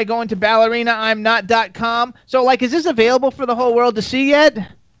information by going to ballerinaimnot.com. So, like, is this available for the whole world to see yet?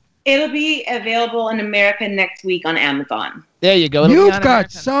 It'll be available in America next week on Amazon. There you go. You've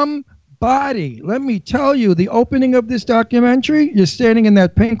got some body. Let me tell you, the opening of this documentary, you're standing in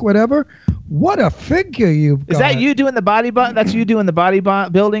that pink whatever. What a figure you've got. Is that you doing the body That's you doing the body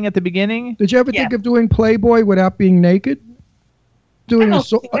building at the beginning? Did you ever think of doing Playboy without being naked? Doing a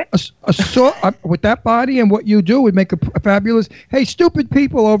with that body and what you do would make a fabulous. Hey, stupid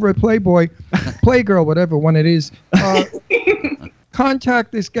people over at Playboy, Playgirl, whatever one it is,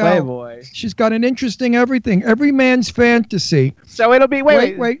 contact this gal. Playboy. She's got an interesting everything. Every man's fantasy. So it'll be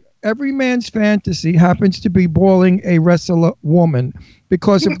wait. Every man's fantasy happens to be balling a wrestler woman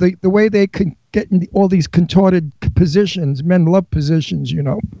because of the way they can get in all these contorted positions. Men love positions, you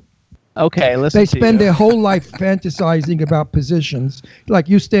know. Okay, listen. They spend their whole life fantasizing about positions, like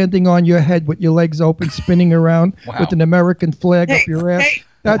you standing on your head with your legs open, spinning around with an American flag up your ass.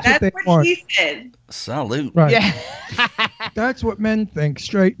 That's what they want. He said. Salute. Right. Yeah. That's what men think.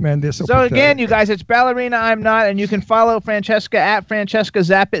 Straight men. They're so again, pathetic. you guys, it's Ballerina I'm Not, and you can follow Francesca at Francesca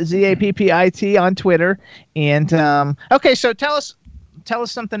Zappit, Zappit on Twitter. And okay, so tell us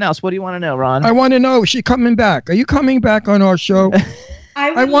something else. What do you want to know, Ron? I want to know, is she coming back? Are you coming back on our show?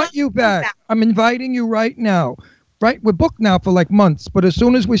 I want you back. I'm inviting you right now. Right, we're booked now for like months, but as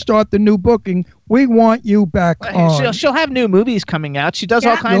soon as we start the new booking, we want you back on. She'll have new movies coming out. She does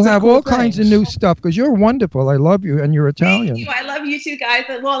all kinds. You'll have cool all kinds of new stuff because you're wonderful. I love you, and you're Italian. Thank you. I love you too, guys.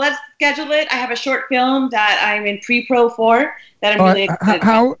 Well, let's schedule it. I have a short film that I'm in pre-pro for that I'm really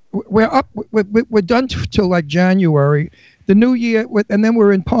excited. We're done till like January, the new year, and then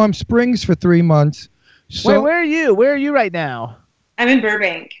we're in Palm Springs for 3 months. So where are you? Where are you right now? I'm in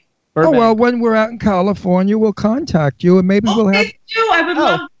Burbank. Oh, well, when we're out in California, we'll contact you, and maybe we'll have. I would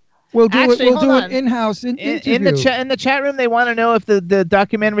love. We'll do Actually, it. We'll do an in-house interview. In the chat room. They want to know if the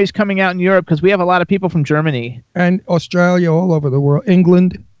documentary is coming out in Europe because we have a lot of people from Germany and Australia, all over the world,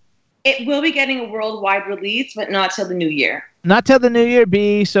 England. It will be getting a worldwide release, but not till the new year. Not till the new year,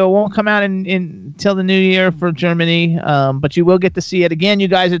 B. So it won't come out till the new year for Germany. But you will get to see it again, you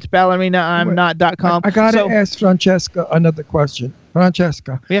guys. It's ballerinaimnot.com. I gotta ask Francesca another question.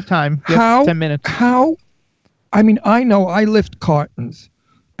 Francesca, we have time. We have 10 minutes. I mean, I know I lift cartons,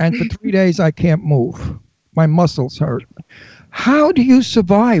 and for 3 days I can't move. My muscles hurt. How do you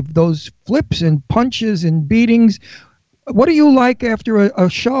survive those flips and punches and beatings? What do you like after a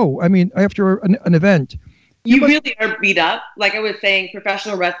show? I mean, after an event? You really are beat up. Like I was saying,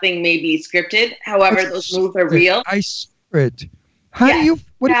 professional wrestling may be scripted. However, those moves are real. I script. How do you?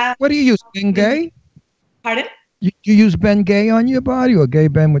 What do you use? Bengay? Pardon? You use Bengay on your body or gay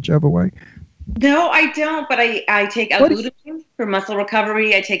Ben, whichever way? No, I don't. But I take L-glutamine for muscle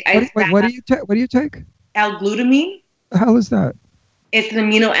recovery. I take ice bath. What do you take? L-glutamine. The hell is that? It's an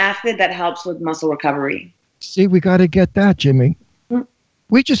amino acid that helps with muscle recovery. See, we got to get that, Jimmy.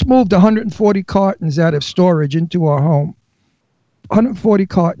 We just moved 140 cartons out of storage into our home. 140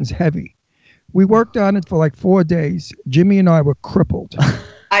 cartons, heavy. We worked on it for like 4 days. Jimmy and I were crippled.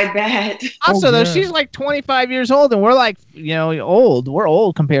 I bet. Also, though, she's like 25 years old, and we're like, old. We're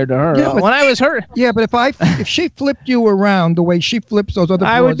old compared to her. Yeah, when I was her. Yeah, but if she flipped you around the way she flips those other,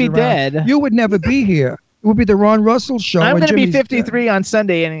 I would be dead. You would never be here. It would be the Ron Russell show. I'm going to be 53 on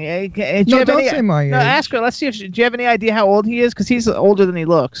Sunday. And no, don't say my age. No, ask her. Let's see do you have any idea how old he is? Because he's older than he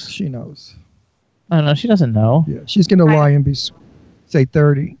looks. She knows. I don't know. She doesn't know. Yeah, she's going to lie and say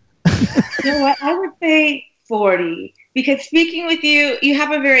 30. You know what? I would say 40. Because speaking with you, you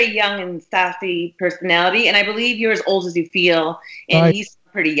have a very young and sassy personality. And I believe you're as old as you feel. And he's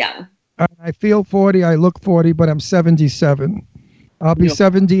pretty young. I feel 40. I look 40, but I'm 77. I'll be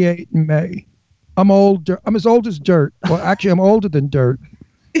 78 in May. I'm old. I'm as old as dirt. Well, actually, I'm older than dirt.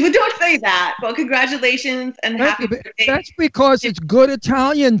 But don't say say that. Well, congratulations and happy birthday. That's because it's good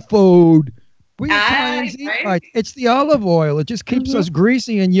Italian food. We Italians eat right. It's the olive oil. It just keeps us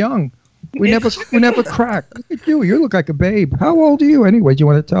greasy and young. We never crack. Look at you. You look like a babe. How old are you anyway? Do you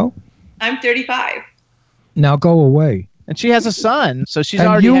want to tell? I'm 35. Now go away. And she has a son, so she's and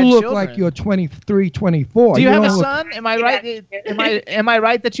already had you look children. like you're 23, 24. Do you have a son? Am I right? Am I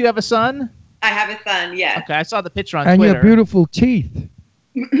right that you have a son? I have a son, yes. Okay, I saw the picture on and Twitter. And you have beautiful teeth.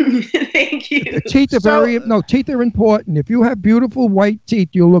 Thank you. The teeth are teeth are important. If you have beautiful white teeth,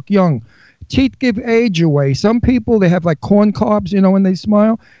 you look young. Teeth give age away. Some people, they have like corn cobs, when they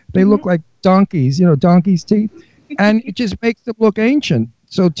smile. They look like donkeys, donkey's teeth. And it just makes them look ancient.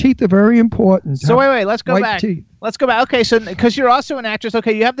 So teeth are very important. So wait, let's go back. Teeth. Let's go back. Okay, so because you're also an actress,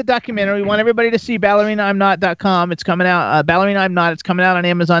 okay, you have the documentary. We want everybody to see ballerinaimnot.com. It's coming out. Ballerina I'm Not. It's coming out on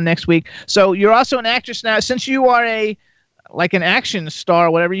Amazon next week. So you're also an actress now. Since you are an action star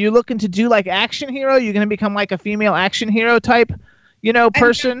or whatever, you looking to do like action hero? You're going to become like a female action hero type,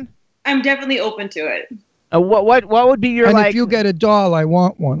 person? I'm definitely open to it. What would be your if you get a doll, I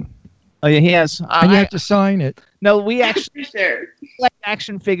want one. Oh yeah, he has. And you have to sign it. No, we actually like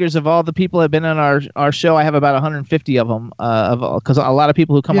action figures of all the people that have been on our show. I have about 150 of them. Because a lot of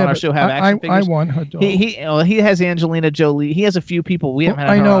people who come on our show have action figures. I want her doll. He has Angelina Jolie. He has a few people we haven't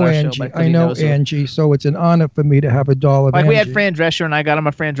had on our Angie. show. I know Angie. So it's an honor for me to have a doll of Angie. We had Fran Drescher, and I got him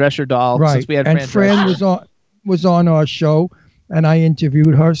a Fran Drescher doll. Right. Since we had and Fran was on our show, and I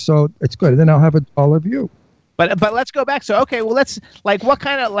interviewed her. So it's good. Then I'll have a doll of you. But let's go back. So, okay, well, let's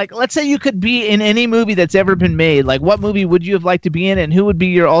say you could be in any movie that's ever been made. Like, what movie would you have liked to be in, and who would be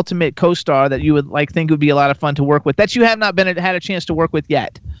your ultimate co-star that you would think would be a lot of fun to work with that you have not had a chance to work with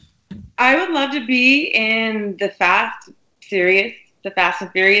yet? I would love to be in the Fast and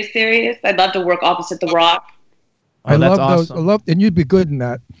Furious series. I'd love to work opposite The Rock. I love those. And you'd be good in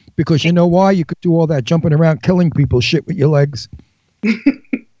that because you know why? You could do all that jumping around, killing people, shit with your legs.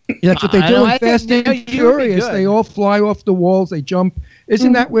 That's what they do in Fast and Furious. They all fly off the walls. They jump.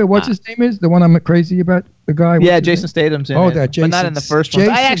 Isn't that where what's his name is? The one I'm crazy about? The guy? Yeah, Jason Statham's in it. That Jason. But not in the first one.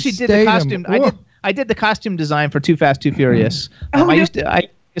 I actually did the costume. I did the costume design for Too Fast, Too Furious. I used to. I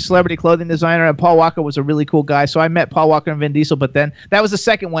a celebrity clothing designer, and Paul Walker was a really cool guy. So I met Paul Walker and Vin Diesel, but then that was the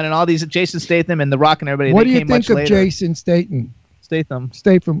second one, and all these Jason Statham and The Rock and everybody. What do you think of Jason Statham?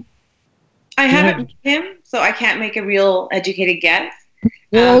 Statham. I haven't met him, so I can't make a real educated guess.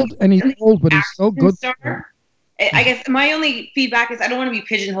 Old, and he's old, but he's so good. I guess my only feedback is I don't want to be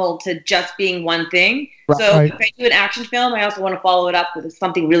pigeonholed to just being one thing. Right. So if I do an action film, I also want to follow it up with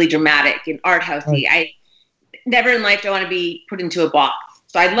something really dramatic and art housey. I never in life do I want to be put into a box.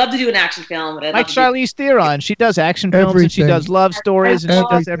 So I'd love to do an action film. But like Charlize Theron, she does action films and she does love stories and she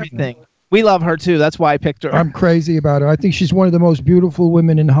does everything. We love her too. That's why I picked her. I'm crazy about her. I think she's one of the most beautiful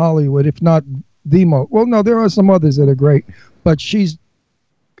women in Hollywood, if not the most. Well, no, there are some others that are great, but she's,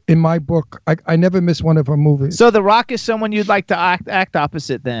 in my book, I never miss one of her movies. So The Rock is someone you'd like to act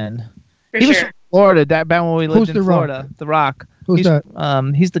opposite then? He was from Florida, back when we lived in Florida. The Rock. Who's that?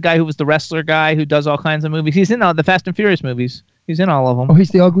 He's the guy who was the wrestler guy who does all kinds of movies. He's in all the Fast and Furious movies. He's in all of them. Oh, he's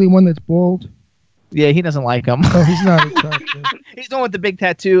the ugly one that's bald? Yeah, he doesn't like him. Oh, he's not attractive. He's the one with the big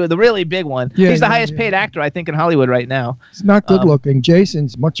tattoo, the really big one. Yeah, he's the highest paid actor, I think, in Hollywood right now. He's not good looking.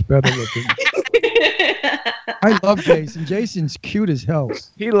 Jason's much better looking. I love Jason. Jason's cute as hell.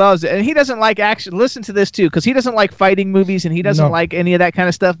 He loves it. And he doesn't like action. Listen to this, too, because he doesn't like fighting movies and he doesn't like any of that kind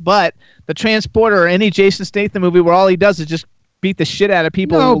of stuff. But The Transporter or any Jason Statham movie where all he does is just beat the shit out of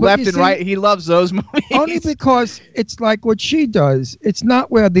people left and right, he loves those movies. Only because it's like what she does. It's not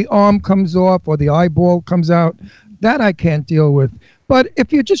where the arm comes off or the eyeball comes out. That I can't deal with. But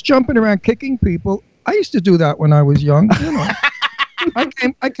if you're just jumping around kicking people, I used to do that when I was young. You know,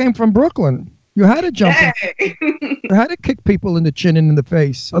 I came from Brooklyn. You had to jump. You had to kick people in the chin and in the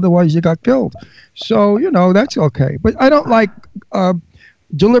face. Otherwise, you got killed. So, that's okay. But I don't like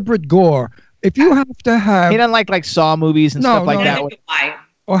deliberate gore. If you have to have... He doesn't like Saw movies and stuff like that.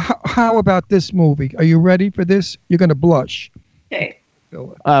 Or how about this movie? Are you ready for this? You're going to blush. Okay.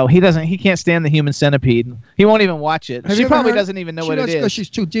 Oh, he doesn't. He can't stand the Human Centipede. He won't even watch it. She probably doesn't even know what it is. Because she's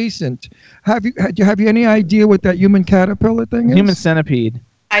too decent. Have you any idea what that human caterpillar thing is? Human Centipede.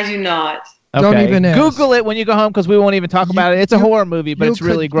 I do not. Don't even ask. Google it when you go home because we won't even talk about it. It's a horror movie, but it's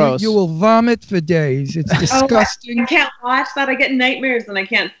really gross. You will vomit for days. It's disgusting. I can't watch that. I get nightmares and I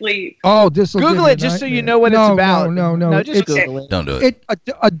can't sleep. Oh, this will Google it just so you know what it's about. No, just Google it. Don't do it.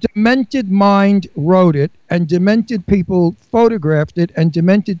 A demented mind wrote it, and demented people photographed it, and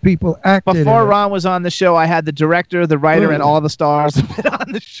demented people acted Before in Ron was on the show, I had the director, the writer, and all the stars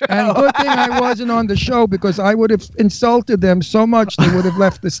on the show. And good thing I wasn't on the show because I would have insulted them so much they would have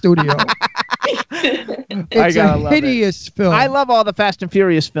left the studio. It's a hideous film. I love all the Fast and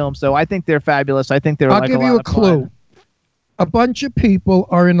Furious films, though. I think they're fabulous. I think they're I'll give you a clue. A bunch of people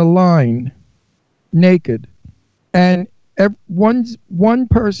are in a line, naked, and one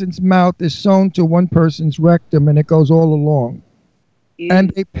person's mouth is sewn to one person's rectum, and it goes all along.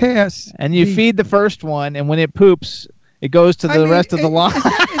 And they pass. And you feed the first one, and when it poops, it goes to the rest of the line.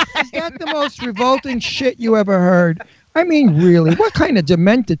 Is that the most revolting shit you ever heard? I mean, really, what kind of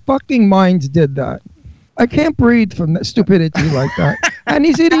demented fucking minds did that? I can't breathe from that stupidity like that. And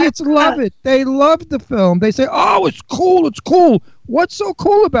these idiots love it. They love the film. They say, oh, it's cool, it's cool. What's so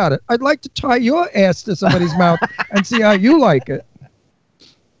cool about it? I'd like to tie your ass to somebody's mouth and see how you like it.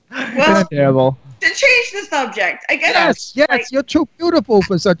 Well, terrible. To change the subject, I guess. Yes, you're too beautiful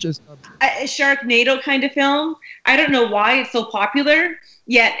for such a subject. A Sharknado kind of film. I don't know why it's so popular,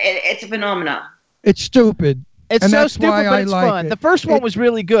 yet it's a phenomenon. It's stupid. It's and so that's stupid, why but I it's like fun. it. The first one was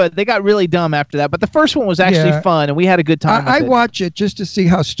really good. They got really dumb after that, but the first one was actually fun, and we had a good time with I it. watch it just to see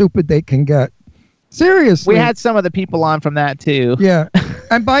how stupid they can get. Seriously. We had some of the people on from that, too. Yeah.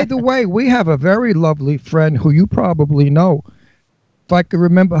 And by the way, we have a very lovely friend who you probably know. If I could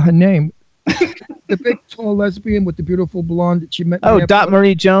remember her name. The big, tall lesbian with the beautiful blonde that she met. Oh, Dot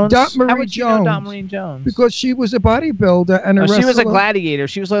Marie Jones? Dot Marie How would Jones. you know Dot Marie Jones? Because she was a bodybuilder and a wrestler. She was a gladiator.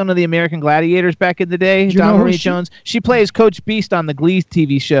 She was one of the American gladiators back in the day. Do you Dot know who Marie Jones. She plays Coach Beast on the Glee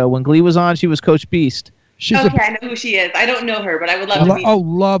TV show. When Glee was on, she was Coach Beast. I know who she is. I don't know her, but I would love to meet her. Oh,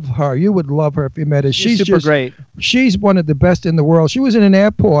 love her. You would love her if you met her. She's super great. She's one of the best in the world. She was in an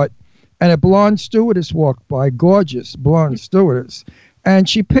airport, and a blonde stewardess walked by, gorgeous blonde stewardess, and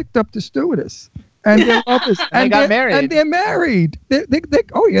she picked up the stewardess. And they're lovers. And they got married. And they're married. They're going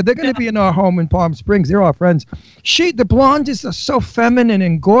to be in our home in Palm Springs. They're our friends. The blondes are so feminine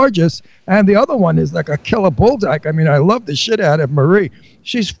and gorgeous, and the other one is like a killer bulldog. I mean, I love the shit out of Marie.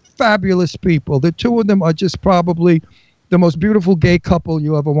 She's fabulous people. The two of them are just probably the most beautiful gay couple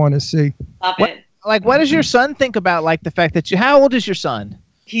you ever want to see. Love it. What does your son think about the fact that how old is your son?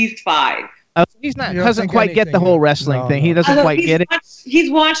 He's 5. Oh, he's not doesn't quite get the whole wrestling thing. He doesn't quite get it.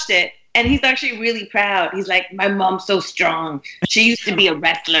 He's watched it. And he's actually really proud. He's like, my mom's so strong. She used to be a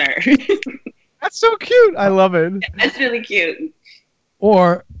wrestler. That's so cute. I love it. That's really cute.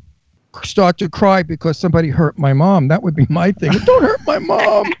 Or start to cry because somebody hurt my mom. That would be my thing. Don't hurt my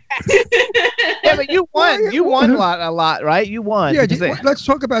mom. Yeah, but you won. You won a lot, right? You won. Yeah, let's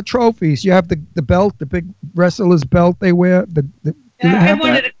talk about trophies. You have the belt, the big wrestler's belt they wear. I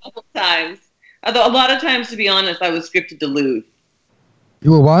won it a couple times. Although a lot of times, to be honest, I was scripted to lose.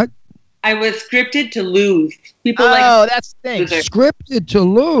 You were what? I was scripted to lose. That's the thing. Scripted to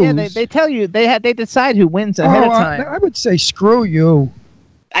lose. Yeah, they tell you they decide who wins ahead of time. I would say screw you.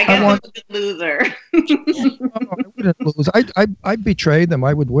 I guess I'm a loser. I wouldn't lose. I'd betray them.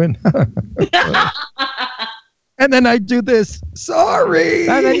 I would win. And then I'd do this. Sorry.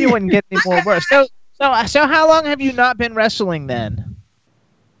 And then you wouldn't get any more worse. So how long have you not been wrestling then?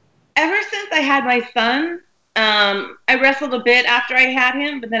 Ever since I had my son. I wrestled a bit after I had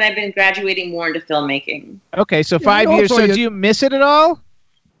him, but then I've been graduating more into filmmaking. Okay, so 5 years. So do you miss it at all?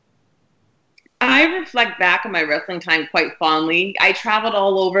 I reflect back on my wrestling time quite fondly. I traveled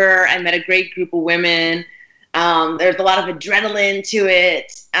all over. I met a great group of women. There's a lot of adrenaline to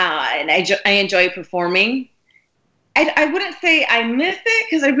it, and I enjoy performing. I wouldn't say I miss it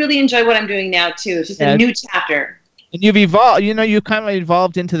because I really enjoy what I'm doing now too. It's just a new chapter. And you've evolved. You kind of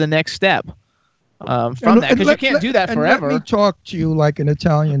evolved into the next step. From that, because you can't do that forever. Let me talk to you like an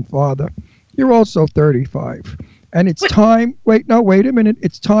Italian father. You're also 35. And it's time, wait a minute.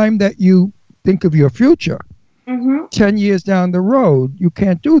 It's time that you think of your future. Mm-hmm. 10 years down the road, you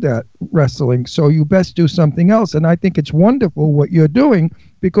can't do that wrestling. So you best do something else. And I think it's wonderful what you're doing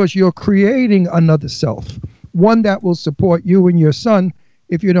because you're creating another self. One that will support you and your son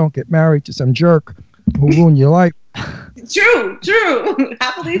if you don't get married to some jerk who ruin your life. True.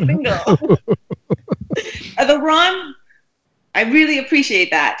 Happily single. The Ron, I really appreciate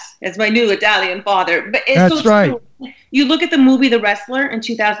that as my new Italian father. But it's That's right. True. You look at the movie The Wrestler in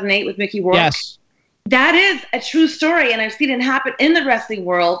 2008 with Mickey Rourke. Yes. That is a true story, and I've seen it happen in the wrestling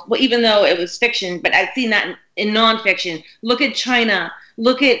world. Well, even though it was fiction, but I've seen that in nonfiction. Look at China.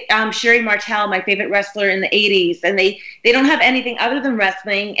 Look at Sherry Martel, my favorite wrestler in the 80s. And they don't have anything other than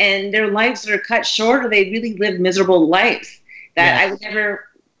wrestling, and their lives are cut short, or they really live miserable lives. That I would never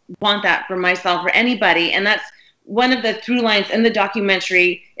want that for myself or anybody. And that's one of the through lines in the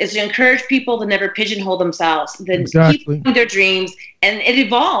documentary, is to encourage people to never pigeonhole themselves, then keep doing their dreams, and it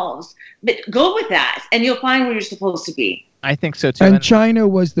evolves. But go with that, and you'll find where you're supposed to be. I think so too. And China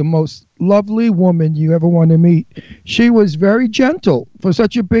was the most lovely woman you ever want to meet. She was very gentle for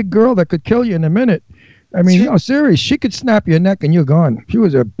such a big girl that could kill you in a minute. I mean, no, serious. She could snap your neck and you're gone. She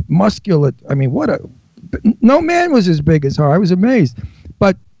was a muscular. I mean, no man was as big as her. I was amazed.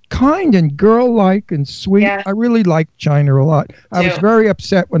 But kind and girl-like and sweet. Yeah. I really liked China a lot. I was very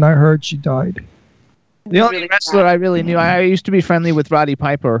upset when I heard she died. The only wrestler I really knew, I used to be friendly with Roddy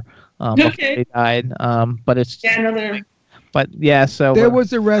Piper before he died. But it's another. But yeah, so there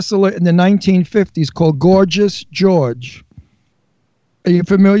was a wrestler in the 1950s called Gorgeous George. Are you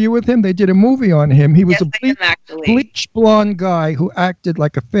familiar with him? They did a movie on him. He was a bleach blonde guy who acted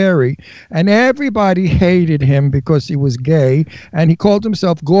like a fairy, and everybody hated him because he was gay, and he called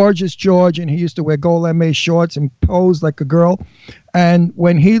himself Gorgeous George, and he used to wear gold lame shorts and pose like a girl. And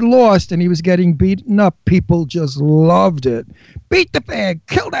when he lost and he was getting beaten up, people just loved it. Beat the fag,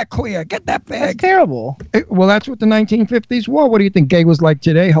 kill that queer, get that fag. That's terrible. Well, that's what the 1950s were. What do you think gay was like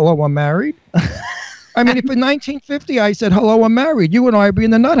today? Hello, I'm married. I mean, if in 1950 I said, hello, I'm married, you and I would be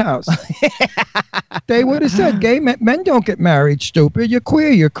in the nut house. They would have said, gay men don't get married, stupid. You're queer,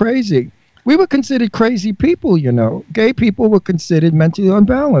 you're crazy. We were considered crazy people, you know. Gay people were considered mentally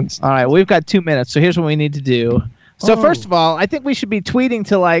unbalanced. All right, we've got 2 minutes, so here's what we need to do. So first of all, I think we should be tweeting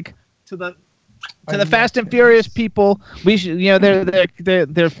to the Fast and Furious people. We should, you know, they're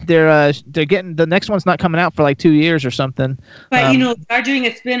getting, the next one's not coming out for like 2 years or something. But you know, they're doing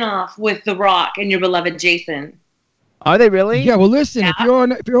a spin-off with The Rock and your beloved Jason. Are they really? Yeah. Well, listen, if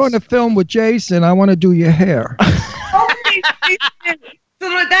you're on a film with Jason, I want to do your hair. So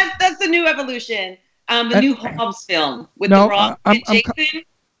that's the new evolution. The new Hobbs film with The Rock and Jason.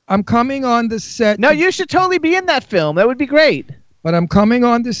 I'm coming on the set. No, you should totally be in that film. That would be great. But I'm coming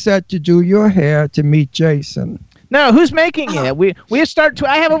on the set to do your hair to meet Jason. No, who's making it? We start.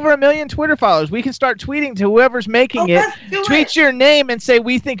 I have over 1 million Twitter followers. We can start tweeting to whoever's making it. Tweet your name and say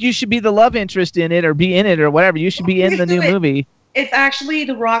we think you should be the love interest in it, or be in it, or whatever. You should be in the new movie. It's actually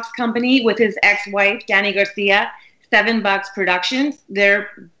The Rock's company with his ex-wife Danny Garcia, $7 Productions.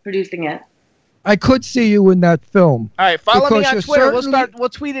 They're producing it. I could see you in that film. All right, follow me on Twitter. We'll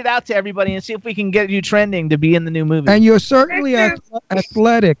tweet it out to everybody and see if we can get you trending to be in the new movie. And you're certainly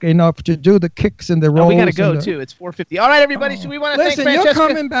athletic enough to do the kicks and the rolls. We got to go too. It's 4:50. All right, everybody. So we want to thank Francesca. You're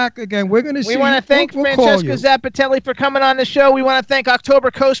coming back again. We're going to see. We want to thank Francesca Zappitelli for coming on the show. We want to thank October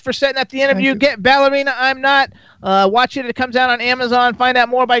Coast for setting up the interview. Get Ballerina I'm Not. Watch it. It comes out on Amazon. Find out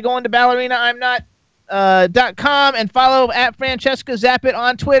more by going to ballerinaimnot.com and follow at Francesca Zappit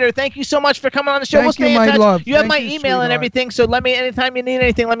on Twitter. Thank you so much for coming on the show. We'll stay in touch. Love. You have my email and everything, so let me, anytime you need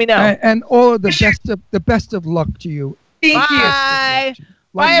anything, let me know. And all of the best of luck to you. Thank you.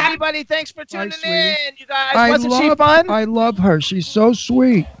 Bye, everybody. Thanks for tuning in, you guys. Wasn't she fun? I love her. She's so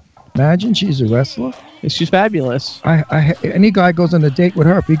sweet. Imagine she's a wrestler. She's fabulous. Any guy goes on a date with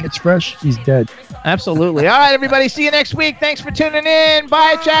her, if he gets fresh, he's dead. Absolutely. All right, everybody. See you next week. Thanks for tuning in.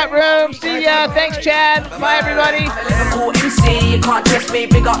 Bye, chat room. See ya. Thanks, Chad. Bye, everybody. Liverpool MC, you can't test me.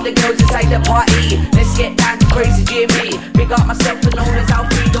 Big up the girls inside the party. Let's get down to crazy Jimmy. Big up myself and known as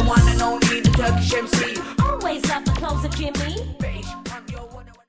Alfie, the one and only, the Turkish MC. Always love the clothes of Jimmy.